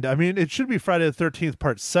behind. I mean, it should be Friday the 13th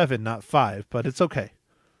Part 7, not 5, but it's okay.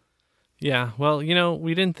 Yeah, well,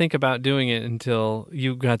 we didn't think about doing it until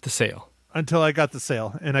you got the sale. Until I got the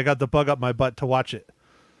sale, and I got the bug up my butt to watch it.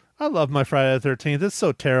 I love my Friday the 13th. It's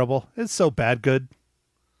so terrible. It's so bad good.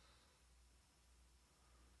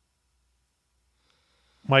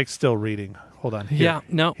 Mike's still reading. Hold on. Here.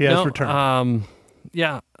 He has returned.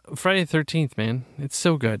 Friday the 13th, man. It's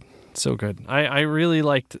so good. So good. I really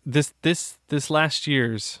liked this last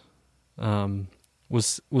year's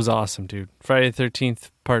was awesome, dude. Friday the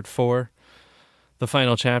 13th Part 4, the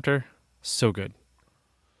final chapter, so good.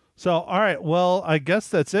 So, all right, well, I guess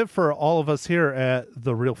that's it for all of us here at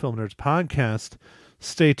the Real Film Nerds podcast.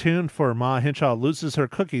 Stay tuned for Ma Hinshaw loses her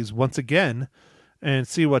cookies once again and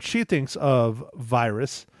see what she thinks of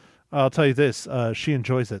Virus. I'll tell you this, she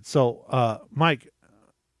enjoys it. So, Mike,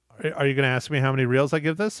 are you going to ask me how many reels I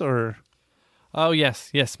give this, or? Oh,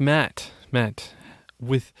 yes, Matt,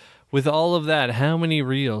 with all of that, how many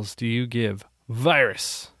reels do you give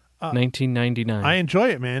Virus 1999? I enjoy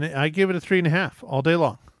it, man. I give it a 3.5 all day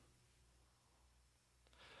long.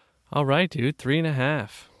 All right, dude, 3.5.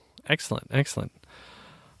 Excellent.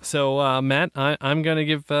 So, Matt, I'm going to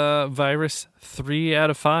give Virus 3 out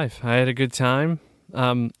of 5. I had a good time.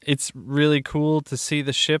 It's really cool to see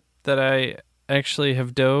the ship that I actually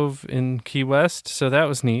have dove in Key West, so that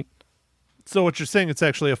was neat. So what you're saying, it's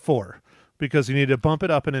actually a 4, because you need to bump it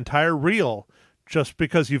up an entire reel just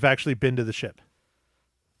because you've actually been to the ship.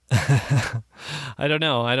 I don't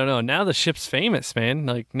know. Now the ship's famous, man.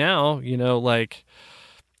 Like, now,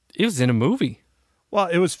 it was in a movie. Well,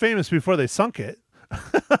 it was famous before they sunk it.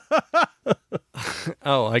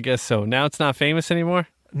 Oh, I guess so. Now it's not famous anymore?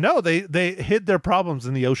 No, they hid their problems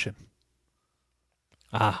in the ocean.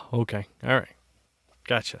 Ah, okay. All right.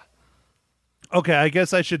 Gotcha. Okay, I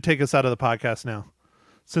guess I should take us out of the podcast now,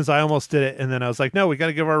 since I almost did it, and then I was like, no, we got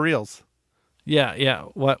to give our reels. Yeah.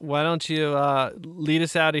 Why don't you lead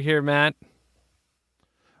us out of here, Matt?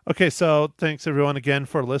 Okay, so thanks everyone again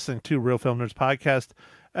for listening to Real Film Nerds podcast,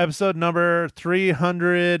 episode number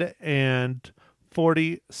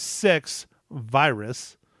 346,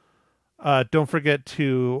 Virus. Don't forget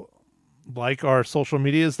to like our social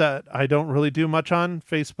medias that I don't really do much on: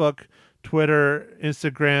 Facebook, Twitter,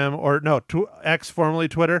 Instagram, X, formerly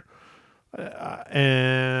Twitter.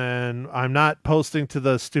 And I'm not posting to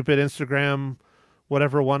the stupid Instagram,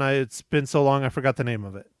 whatever one. It's been so long I forgot the name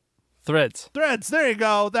of it. Threads. There you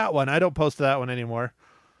go. That one. I don't post to that one anymore.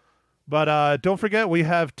 But don't forget, we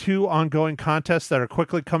have 2 ongoing contests that are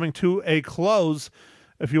quickly coming to a close.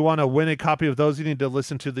 If you want to win a copy of those, you need to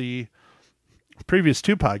listen to the previous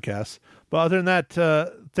 2 podcasts. But other than that,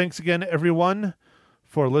 thanks again, everyone,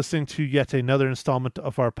 for listening to yet another installment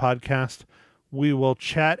of our podcast. We will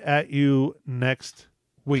chat at you next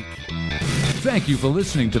week. Thank you for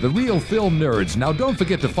listening to The Real Film Nerds. Now, don't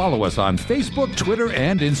forget to follow us on Facebook, Twitter,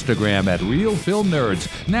 and Instagram at Real Film Nerds.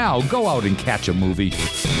 Now, go out and catch a movie.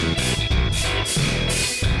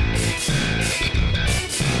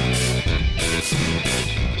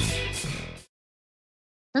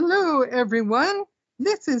 Hello, everyone.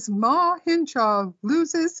 This is Ma Hinshaw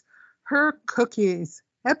Loses Her Cookies,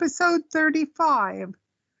 episode 35,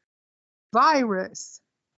 Virus.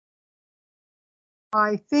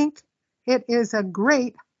 I think it is a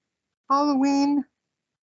great Halloween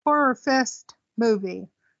Horror Fest movie.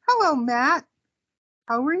 Hello, Matt.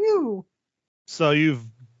 How are you? So you've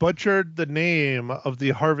butchered the name of the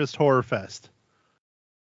Harvest Horror Fest.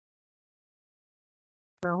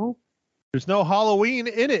 No. There's no Halloween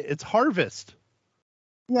in it. It's Harvest.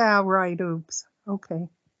 Yeah, right. Oops. Okay.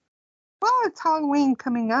 Well, it's Halloween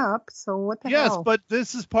coming up, so what the Yes, hell? but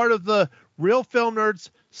this is part of the Real Film Nerds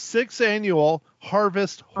 6th annual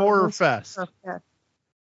Harvest Horror Fest.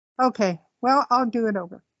 Okay. Well, I'll do it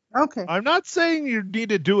over. Okay. I'm not saying you need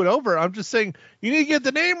to do it over. I'm just saying you need to get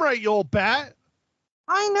the name right, you old bat.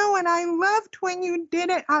 I know, and I loved when you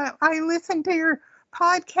did it. I listened to your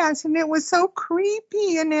podcast, and it was so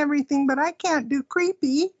creepy and everything, but I can't do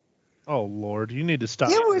creepy. Oh, Lord, you need to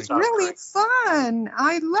stop. It was really fun.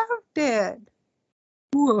 I loved it.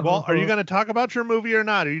 Well, are you going to talk about your movie or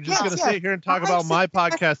not? Are you just going to sit here and talk about my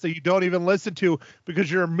podcast that you don't even listen to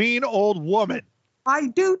because you're a mean old woman? I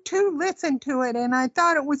do, too, listen to it, and I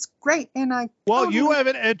thought it was great. Well, you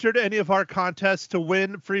haven't entered any of our contests to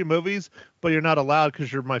win free movies, but you're not allowed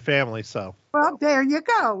because you're my family, so. Well, there you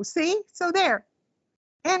go. See? So there.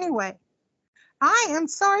 Anyway, I am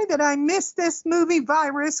sorry that I missed this movie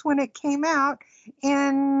Virus when it came out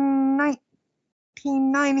in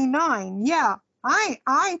 1999. Yeah,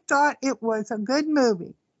 I thought it was a good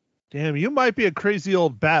movie. Damn, you might be a crazy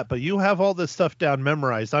old bat, but you have all this stuff down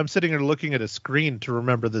memorized. I'm sitting here looking at a screen to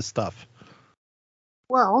remember this stuff.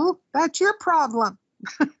 Well, that's your problem.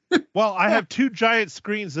 Well, I have 2 giant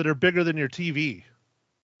screens that are bigger than your TV.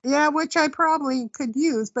 Yeah, which I probably could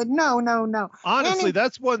use, but no. Honestly,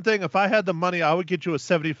 that's one thing. If I had the money, I would get you a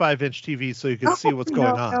 75-inch TV so you could see what's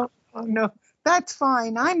going on. No, that's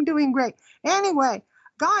fine. I'm doing great. Anyway,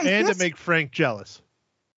 guys. And to make Frank jealous.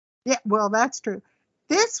 Yeah, well, that's true.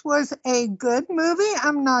 This was a good movie.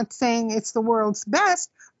 I'm not saying it's the world's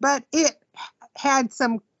best, but it had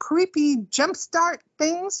some creepy jumpstart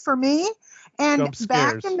things for me. And jump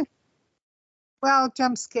scares.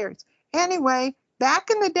 Jump scares. Anyway, back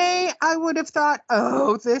in the day, I would have thought,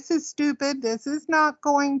 oh, this is stupid. This is not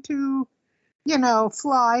going to,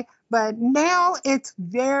 fly. But now it's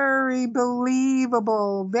very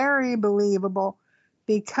believable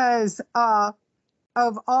because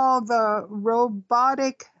of all the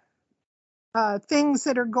robotic things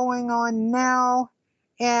that are going on now.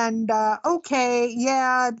 And,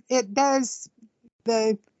 it does.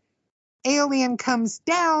 The alien comes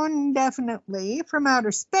down definitely from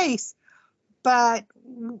outer space, but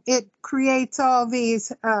it creates all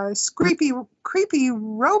these creepy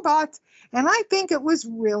robots. And I think it was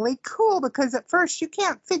really cool because at first you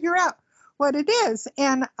can't figure out what it is.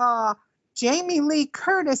 And Jamie Lee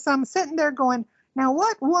Curtis, I'm sitting there going, now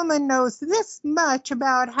what woman knows this much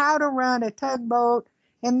about how to run a tugboat?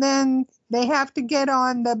 And then they have to get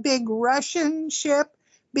on the big Russian ship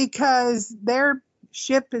because their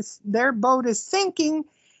boat is sinking.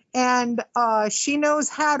 And she knows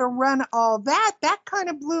how to run all that. That kind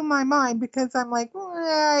of blew my mind because I'm like,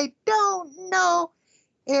 I don't know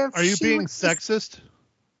if. Are you being sexist?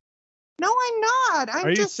 No, I'm not.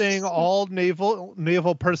 Are you saying all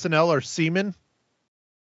naval personnel are seamen?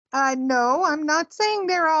 No, I'm not saying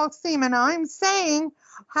they're all seamen. I'm saying,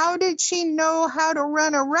 how did she know how to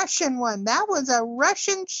run a Russian one? That was a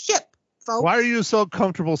Russian ship, folks. Why are you so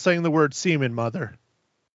comfortable saying the word seaman, Mother?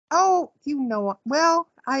 Oh, well,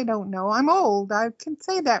 I don't know. I'm old. I can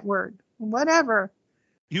say that word. Whatever.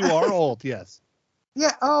 You are old, yes.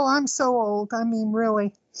 Yeah. Oh, I'm so old. I mean,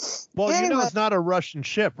 really. Well, anyway, it's not a Russian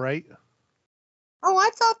ship, right? Oh, I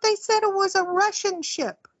thought they said it was a Russian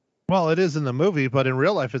ship. Well, it is in the movie, but in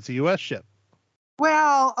real life, it's a U.S. ship.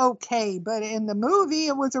 Well, okay, but in the movie,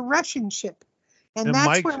 it was a Russian ship. And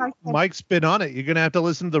that's Mike's been on it. You're going to have to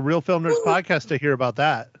listen to the Real Film Nerds podcast to hear about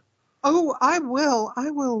that. Oh, I will.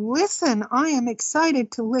 I will listen. I am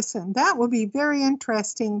excited to listen. That will be very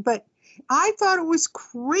interesting. But I thought it was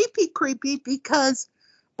creepy because,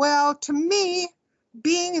 well, to me,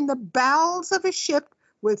 being in the bowels of a ship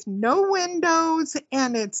with no windows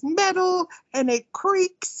and it's metal and it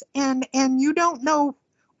creaks and you don't know,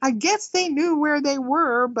 I guess they knew where they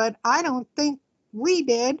were, but I don't think we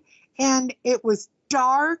did. And it was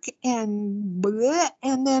dark and bleh,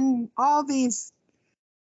 and then all these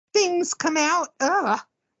things come out. Ugh.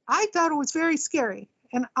 I thought it was very scary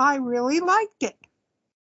and I really liked it.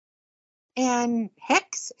 And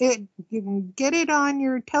Hex, you can get it on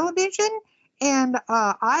your television, and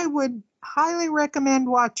I would highly recommend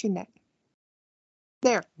watching it.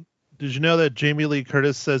 There. Did you know that Jamie Lee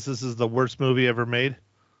Curtis says this is the worst movie ever made?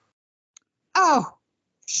 Oh,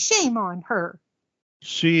 shame on her.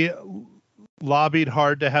 She lobbied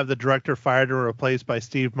hard to have the director fired and replaced by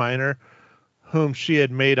Steve Miner, whom she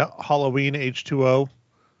had made Halloween H2O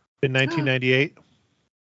in 1998.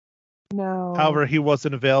 No. However, he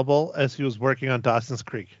wasn't available as he was working on Dawson's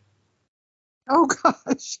Creek. Oh,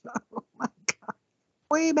 gosh. Oh, my God.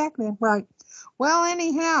 Way back then. Right. Well,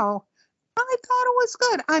 anyhow, I thought it was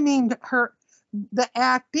good. I mean, the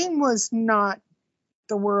acting was not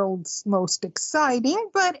the world's most exciting,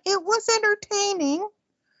 but it was entertaining.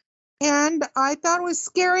 And I thought it was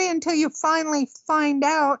scary until you finally find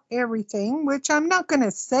out everything, which I'm not going to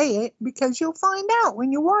say it because you'll find out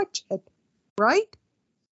when you watch it, right?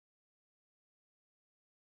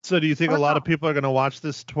 So do you think a lot of people are going to watch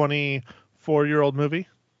this 24-year-old movie?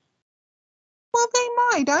 Well, they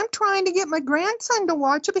might. I'm trying to get my grandson to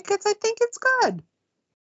watch it because I think it's good.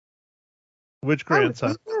 Which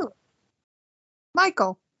grandson?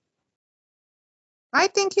 Michael. I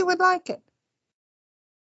think he would like it.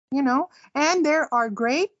 You know, and there are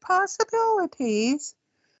great possibilities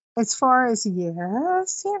as far as,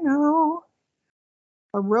 yes, you know,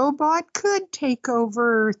 a robot could take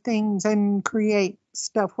over things and create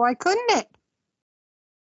stuff. Why couldn't it?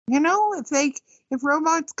 You know, if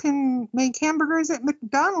robots can make hamburgers at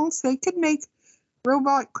McDonald's, they could make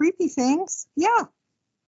robot creepy things. Yeah.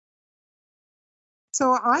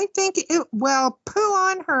 So I think poo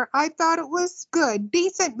on her. I thought it was good,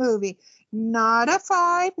 decent movie. Not a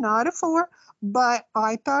 5, not a 4, but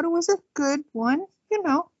I thought it was a good one, you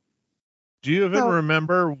know. Do you even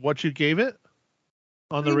remember what you gave it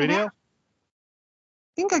on the radio? I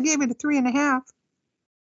think I gave it a 3.5.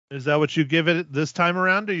 Is that what you give it this time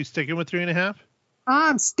around? Are you sticking with 3.5?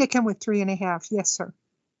 I'm sticking with 3.5. Yes, sir.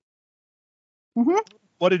 Mm-hmm.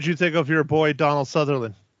 What did you think of your boy, Donald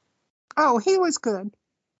Sutherland? Oh, he was good.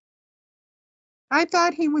 I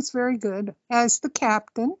thought he was very good as the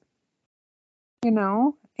captain, you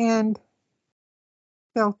know, and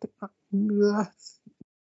felt bad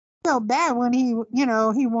when he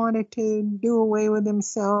wanted to do away with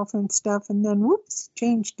himself and stuff, and then whoops,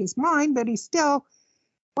 changed his mind, but he still,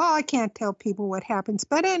 well, I can't tell people what happens,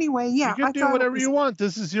 but anyway, yeah. You can do whatever you want.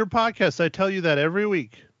 This is your podcast. I tell you that every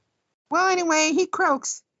week. Well, anyway, he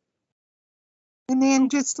croaks. And then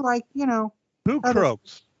just like, you know. Who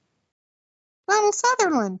croaks? Well,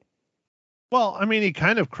 Sutherland. Well, I mean, he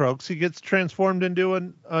kind of croaks. He gets transformed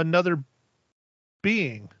into another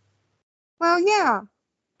being. Well, yeah.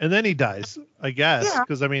 And then he dies, I guess.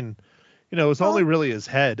 Because, I mean, you know, it's only really his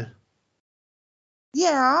head.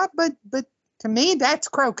 Yeah, but to me, that's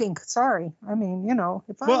croaking. Sorry. I mean, you know.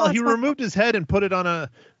 He removed his head and put it on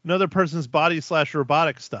another person's body /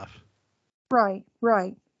 robotic stuff. Right.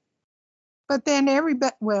 But then I'm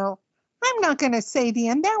not going to say the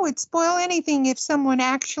end. That would spoil anything if someone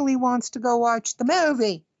actually wants to go watch the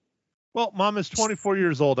movie. Well, Mom is 24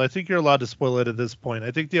 years old. I think you're allowed to spoil it at this point.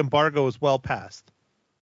 I think the embargo is well past.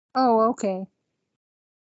 Oh, okay.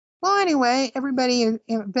 Well, anyway, everybody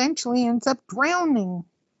eventually ends up drowning.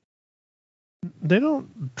 They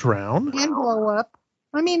don't drown. And blow up.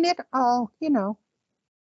 I mean, it all, you know.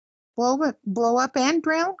 Blow up and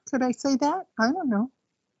drown? Could I say that? I don't know.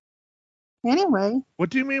 Anyway. What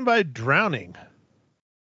do you mean by drowning?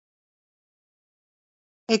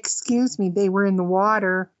 Excuse me, they were in the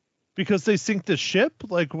water. Because they sink the ship?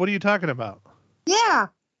 Like, what are you talking about? Yeah.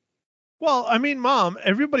 Well, I mean, Mom,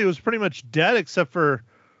 everybody was pretty much dead except for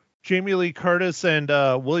Jamie Lee Curtis and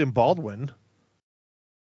William Baldwin.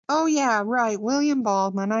 Oh, yeah, right. William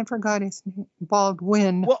Baldwin. I forgot his name.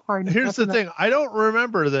 Baldwin. Well, here's the thing. I don't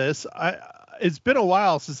remember this. It's been a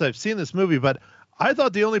while since I've seen this movie, but I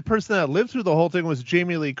thought the only person that lived through the whole thing was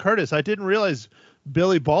Jamie Lee Curtis. I didn't realize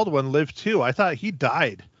Billy Baldwin lived too. I thought he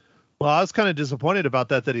died. Well, I was kind of disappointed about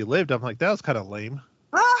that he lived. I'm like, that was kind of lame.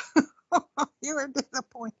 You were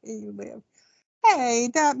disappointed you lived. Hey,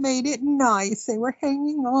 that made it nice. They were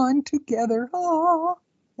hanging on together. Oh,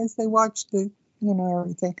 as they watched the, you know,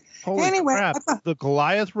 everything. Holy anyway, crap. The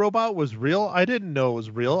Goliath robot was real? I didn't know it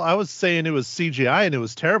was real. I was saying it was CGI, and it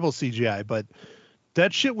was terrible CGI, but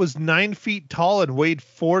that shit was 9 feet tall and weighed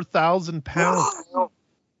 4,000 pounds.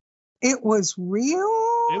 It was real?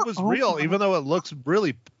 It was real, even though it looks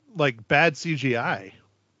really like bad CGI.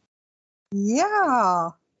 Yeah.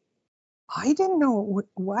 I didn't know.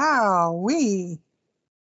 Wow.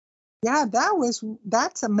 Yeah,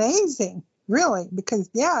 that's amazing. Really, because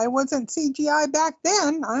it wasn't CGI back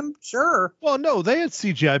then, I'm sure. Well, no, they had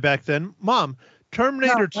CGI back then. Mom,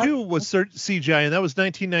 Terminator 2 was CGI, and that was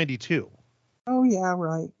 1992. Oh, yeah,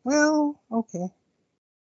 right. Well, okay.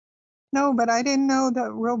 No, but I didn't know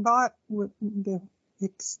that robot, the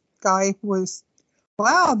guy was,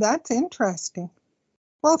 wow, that's interesting.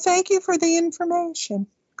 Well, thank you for the information.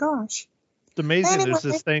 Gosh. It's amazing there's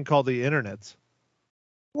this thing called the internet.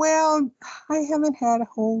 Well, I haven't had a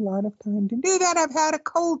whole lot of time to do that. I've had a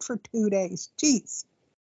cold for 2 days. Jeez.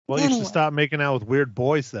 Well, you should stop making out with weird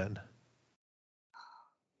boys then.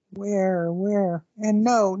 Where? And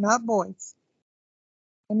no, not boys.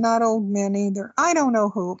 And not old men either. I don't know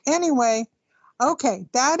who. Anyway, okay,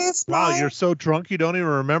 that is Wow, my... you're so drunk you don't even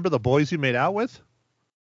remember the boys you made out with?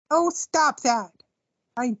 Oh, stop that.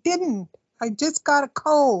 I didn't. I just got a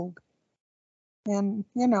cold. And,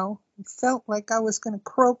 it felt like I was going to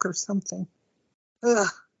croak or something. Ugh.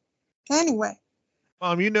 Anyway.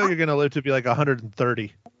 Mom, you know you're going to live to be like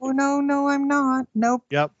 130. Oh, no, I'm not. Nope.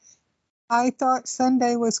 Yep. I thought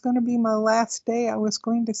Sunday was going to be my last day. I was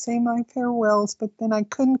going to say my farewells, but then I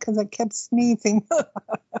couldn't because I kept sneezing.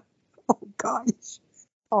 Oh, gosh.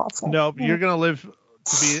 Awful. No, you're going to live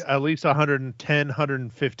to be at least 110,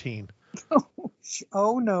 115.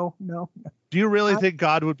 Oh, no. Do you really think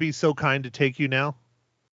God would be so kind to take you now?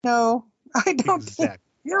 No, I don't Exactly. think.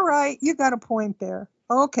 You're right. You got a point there.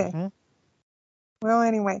 Okay. Mm-hmm. Well,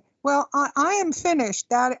 anyway. Well, I am finished.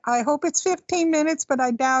 That I hope it's 15 minutes, but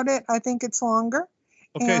I doubt it. I think it's longer.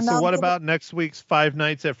 Okay, And so I'll what give about next week's Five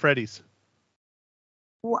Nights at Freddy's?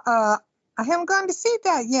 I haven't gone to see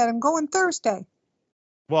that yet. I'm going Thursday.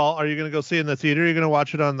 Well, are you going to go see it in the theater or are you going to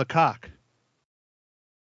watch it on the cock?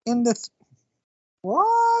 In the...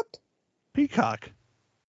 What? Peacock.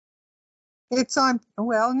 It's on...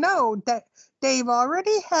 Well, no. Dave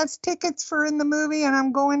already has tickets for in the movie, and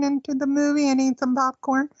I'm going into the movie and eat some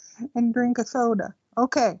popcorn and drink a soda.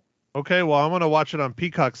 Okay. Okay, well, I'm going to watch it on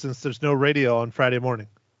Peacock since there's no radio on Friday morning.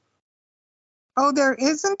 Oh, there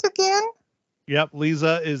isn't again? Yep,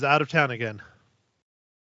 Lisa is out of town again.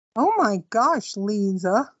 Oh, my gosh,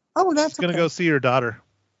 Lisa. Oh, that's She's going to okay. go see her daughter.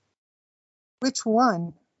 Which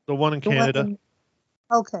one? The one in The one Canada.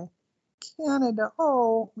 Okay. Canada.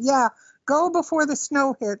 Oh, yeah. Go before the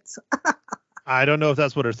snow hits. I don't know if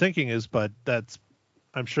that's what her thinking is, but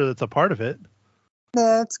I'm sure that's a part of it.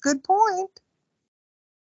 That's a good point.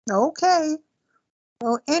 Okay.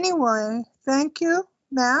 Well, anyway, thank you,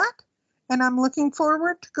 Matt. And I'm looking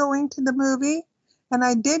forward to going to the movie. And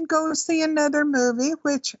I did go see another movie,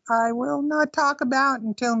 which I will not talk about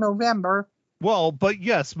until November. Well, but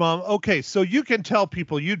yes, Mom. Okay, so you can tell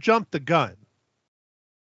people you jumped the gun.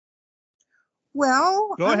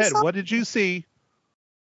 Well, Go ahead. What did you see?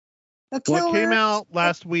 The Killers, What came out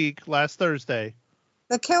last Thursday?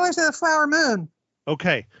 The Killers of the Flower Moon.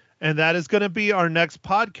 Okay, and that is going to be our next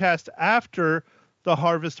podcast after the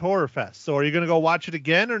Harvest Horror Fest. So are you going to go watch it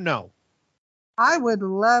again or no? I would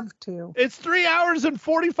love to. It's 3 hours and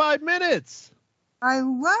 45 minutes. I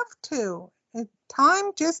love to.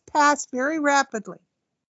 Time just passed very rapidly.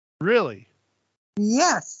 Really?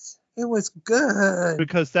 Yes, it was good.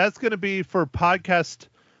 Because that's going to be for podcast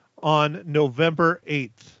on November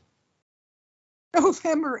 8th.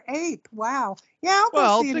 November 8th. Wow. Yeah,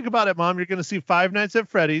 Well, think about it, Mom. You're going to see Five Nights at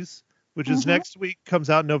Freddy's, which is next week, comes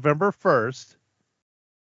out November 1st.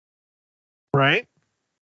 Right?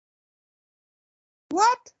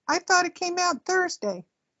 What? I thought it came out Thursday.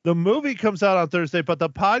 The movie comes out on Thursday, but the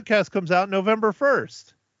podcast comes out November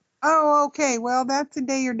 1st. Oh, okay. Well, that's the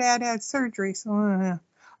day your dad had surgery. So,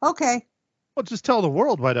 okay. Well, just tell the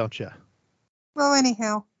world, why don't you? Well,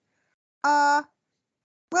 anyhow. Well,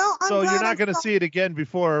 so you're not going to see it again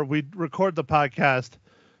before we record the podcast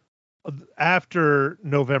after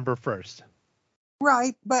November 1st.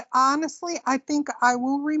 Right. But honestly, I think I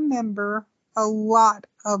will remember a lot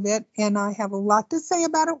of it, and I have a lot to say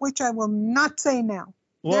about it, which I will not say now.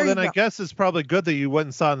 Well, then I guess it's probably good that you went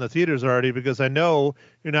and saw it in the theaters already, because I know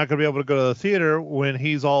you're not going to be able to go to the theater when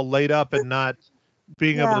he's all laid up and not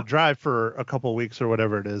being able to drive for a couple of weeks or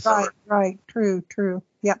whatever it is. Right. True.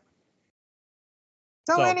 Yep.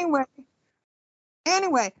 So anyway,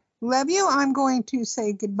 love you. I'm going to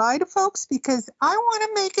say goodbye to folks because I want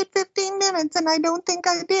to make it 15 minutes, and I don't think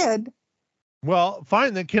I did. Well,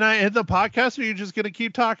 fine. Then can I end the podcast, or are you just going to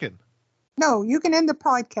keep talking? No, you can end the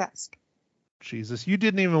podcast. Jesus, you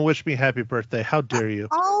didn't even wish me happy birthday. How dare you?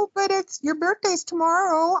 Oh, but your birthday's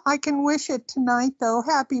tomorrow. I can wish it tonight, though.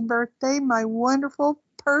 Happy birthday, my wonderful,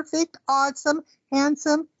 perfect, awesome,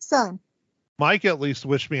 handsome son. Mike at least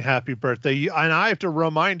wished me happy birthday. And I have to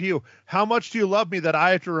remind you, how much do you love me that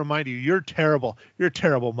I have to remind you? You're terrible. You're a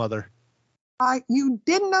terrible mother. You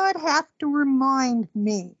did not have to remind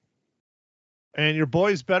me. And your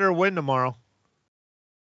boys better win tomorrow.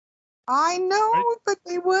 I know, but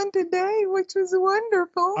they won today, which was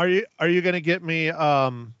wonderful. Are you going to get me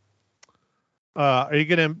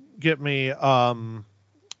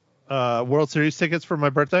World Series tickets for my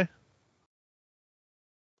birthday?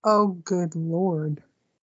 Oh, good Lord.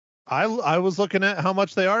 I was looking at how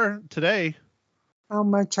much they are today. How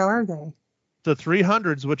much are they? The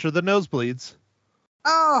 300s, which are the nosebleeds.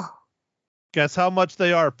 Oh. Guess how much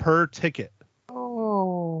they are per ticket?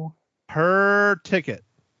 Oh. Per ticket.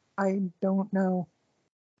 I don't know.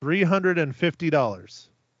 $350.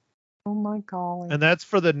 Oh my golly. And that's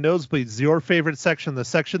for the nosebleeds, your favorite section, the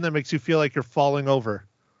section that makes you feel like you're falling over.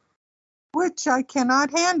 Which I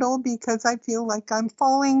cannot handle because I feel like I'm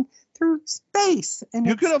falling through space. And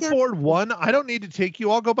you could afford one. I don't need to take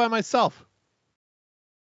you. I'll go by myself.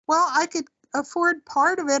 Well, I could afford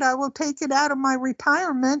part of it. I will take it out of my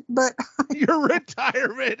retirement, but your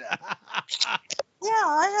retirement. Yeah,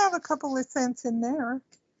 I have a couple of cents in there.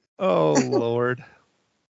 Oh, Lord.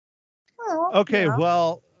 Well, okay, yeah.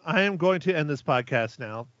 well, I am going to end this podcast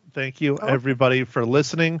now. Thank you, everybody, for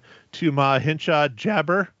listening to my Hinshaw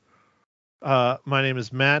Jabber. My name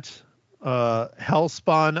is Matt,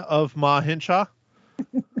 Hellspawn of Ma Hinshaw,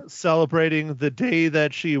 celebrating the day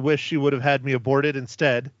that she wished she would have had me aborted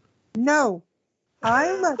instead. No,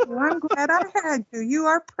 I love you. I'm glad I had you. You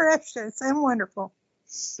are precious and wonderful.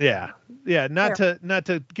 Yeah. Not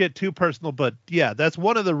to get too personal, but yeah, that's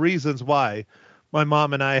one of the reasons why my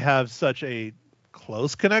mom and I have such a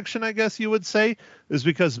close connection, I guess you would say, is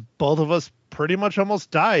because both of us pretty much almost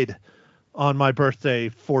died on my birthday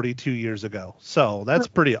 42 years ago. So that's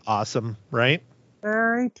pretty awesome, right?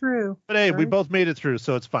 Very true. But hey, we both made it through,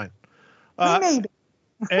 so it's fine. We made it.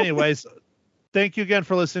 Anyways, thank you again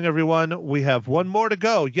for listening, everyone. We have one more to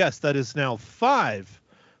go. Yes, that is now 5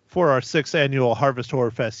 for our 6th annual Harvest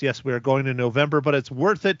Horror Fest. Yes, we are going in November, but it's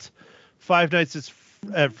worth it. 5 Nights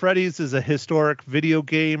at Freddy's is a historic video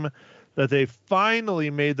game that they finally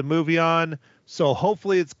made the movie on. So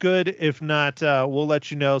hopefully it's good. If not, we'll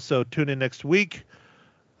let you know. So tune in next week.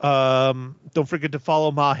 Don't forget to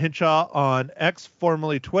follow Ma Hinshaw on X,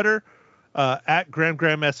 formerly Twitter, at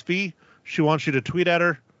GramGramSV. She wants you to tweet at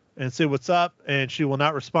her and say what's up, and she will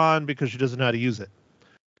not respond because she doesn't know how to use it.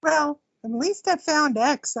 Well, at least I found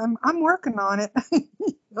X. I'm working on it.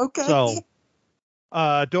 Okay. So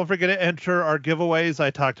don't forget to enter our giveaways.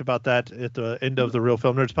 I talked about that at the end of the Real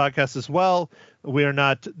Film Nerds podcast as well. We are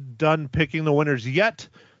not done picking the winners yet,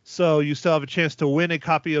 so you still have a chance to win a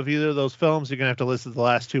copy of either of those films. You're going to have to listen to the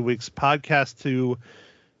last 2 weeks' podcast to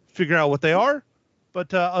figure out what they are.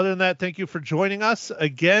 But other than that, thank you for joining us.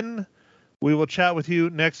 Again, we will chat with you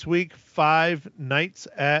next week, 5 Nights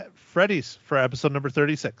at Freddy's, for episode number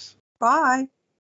 36. Bye.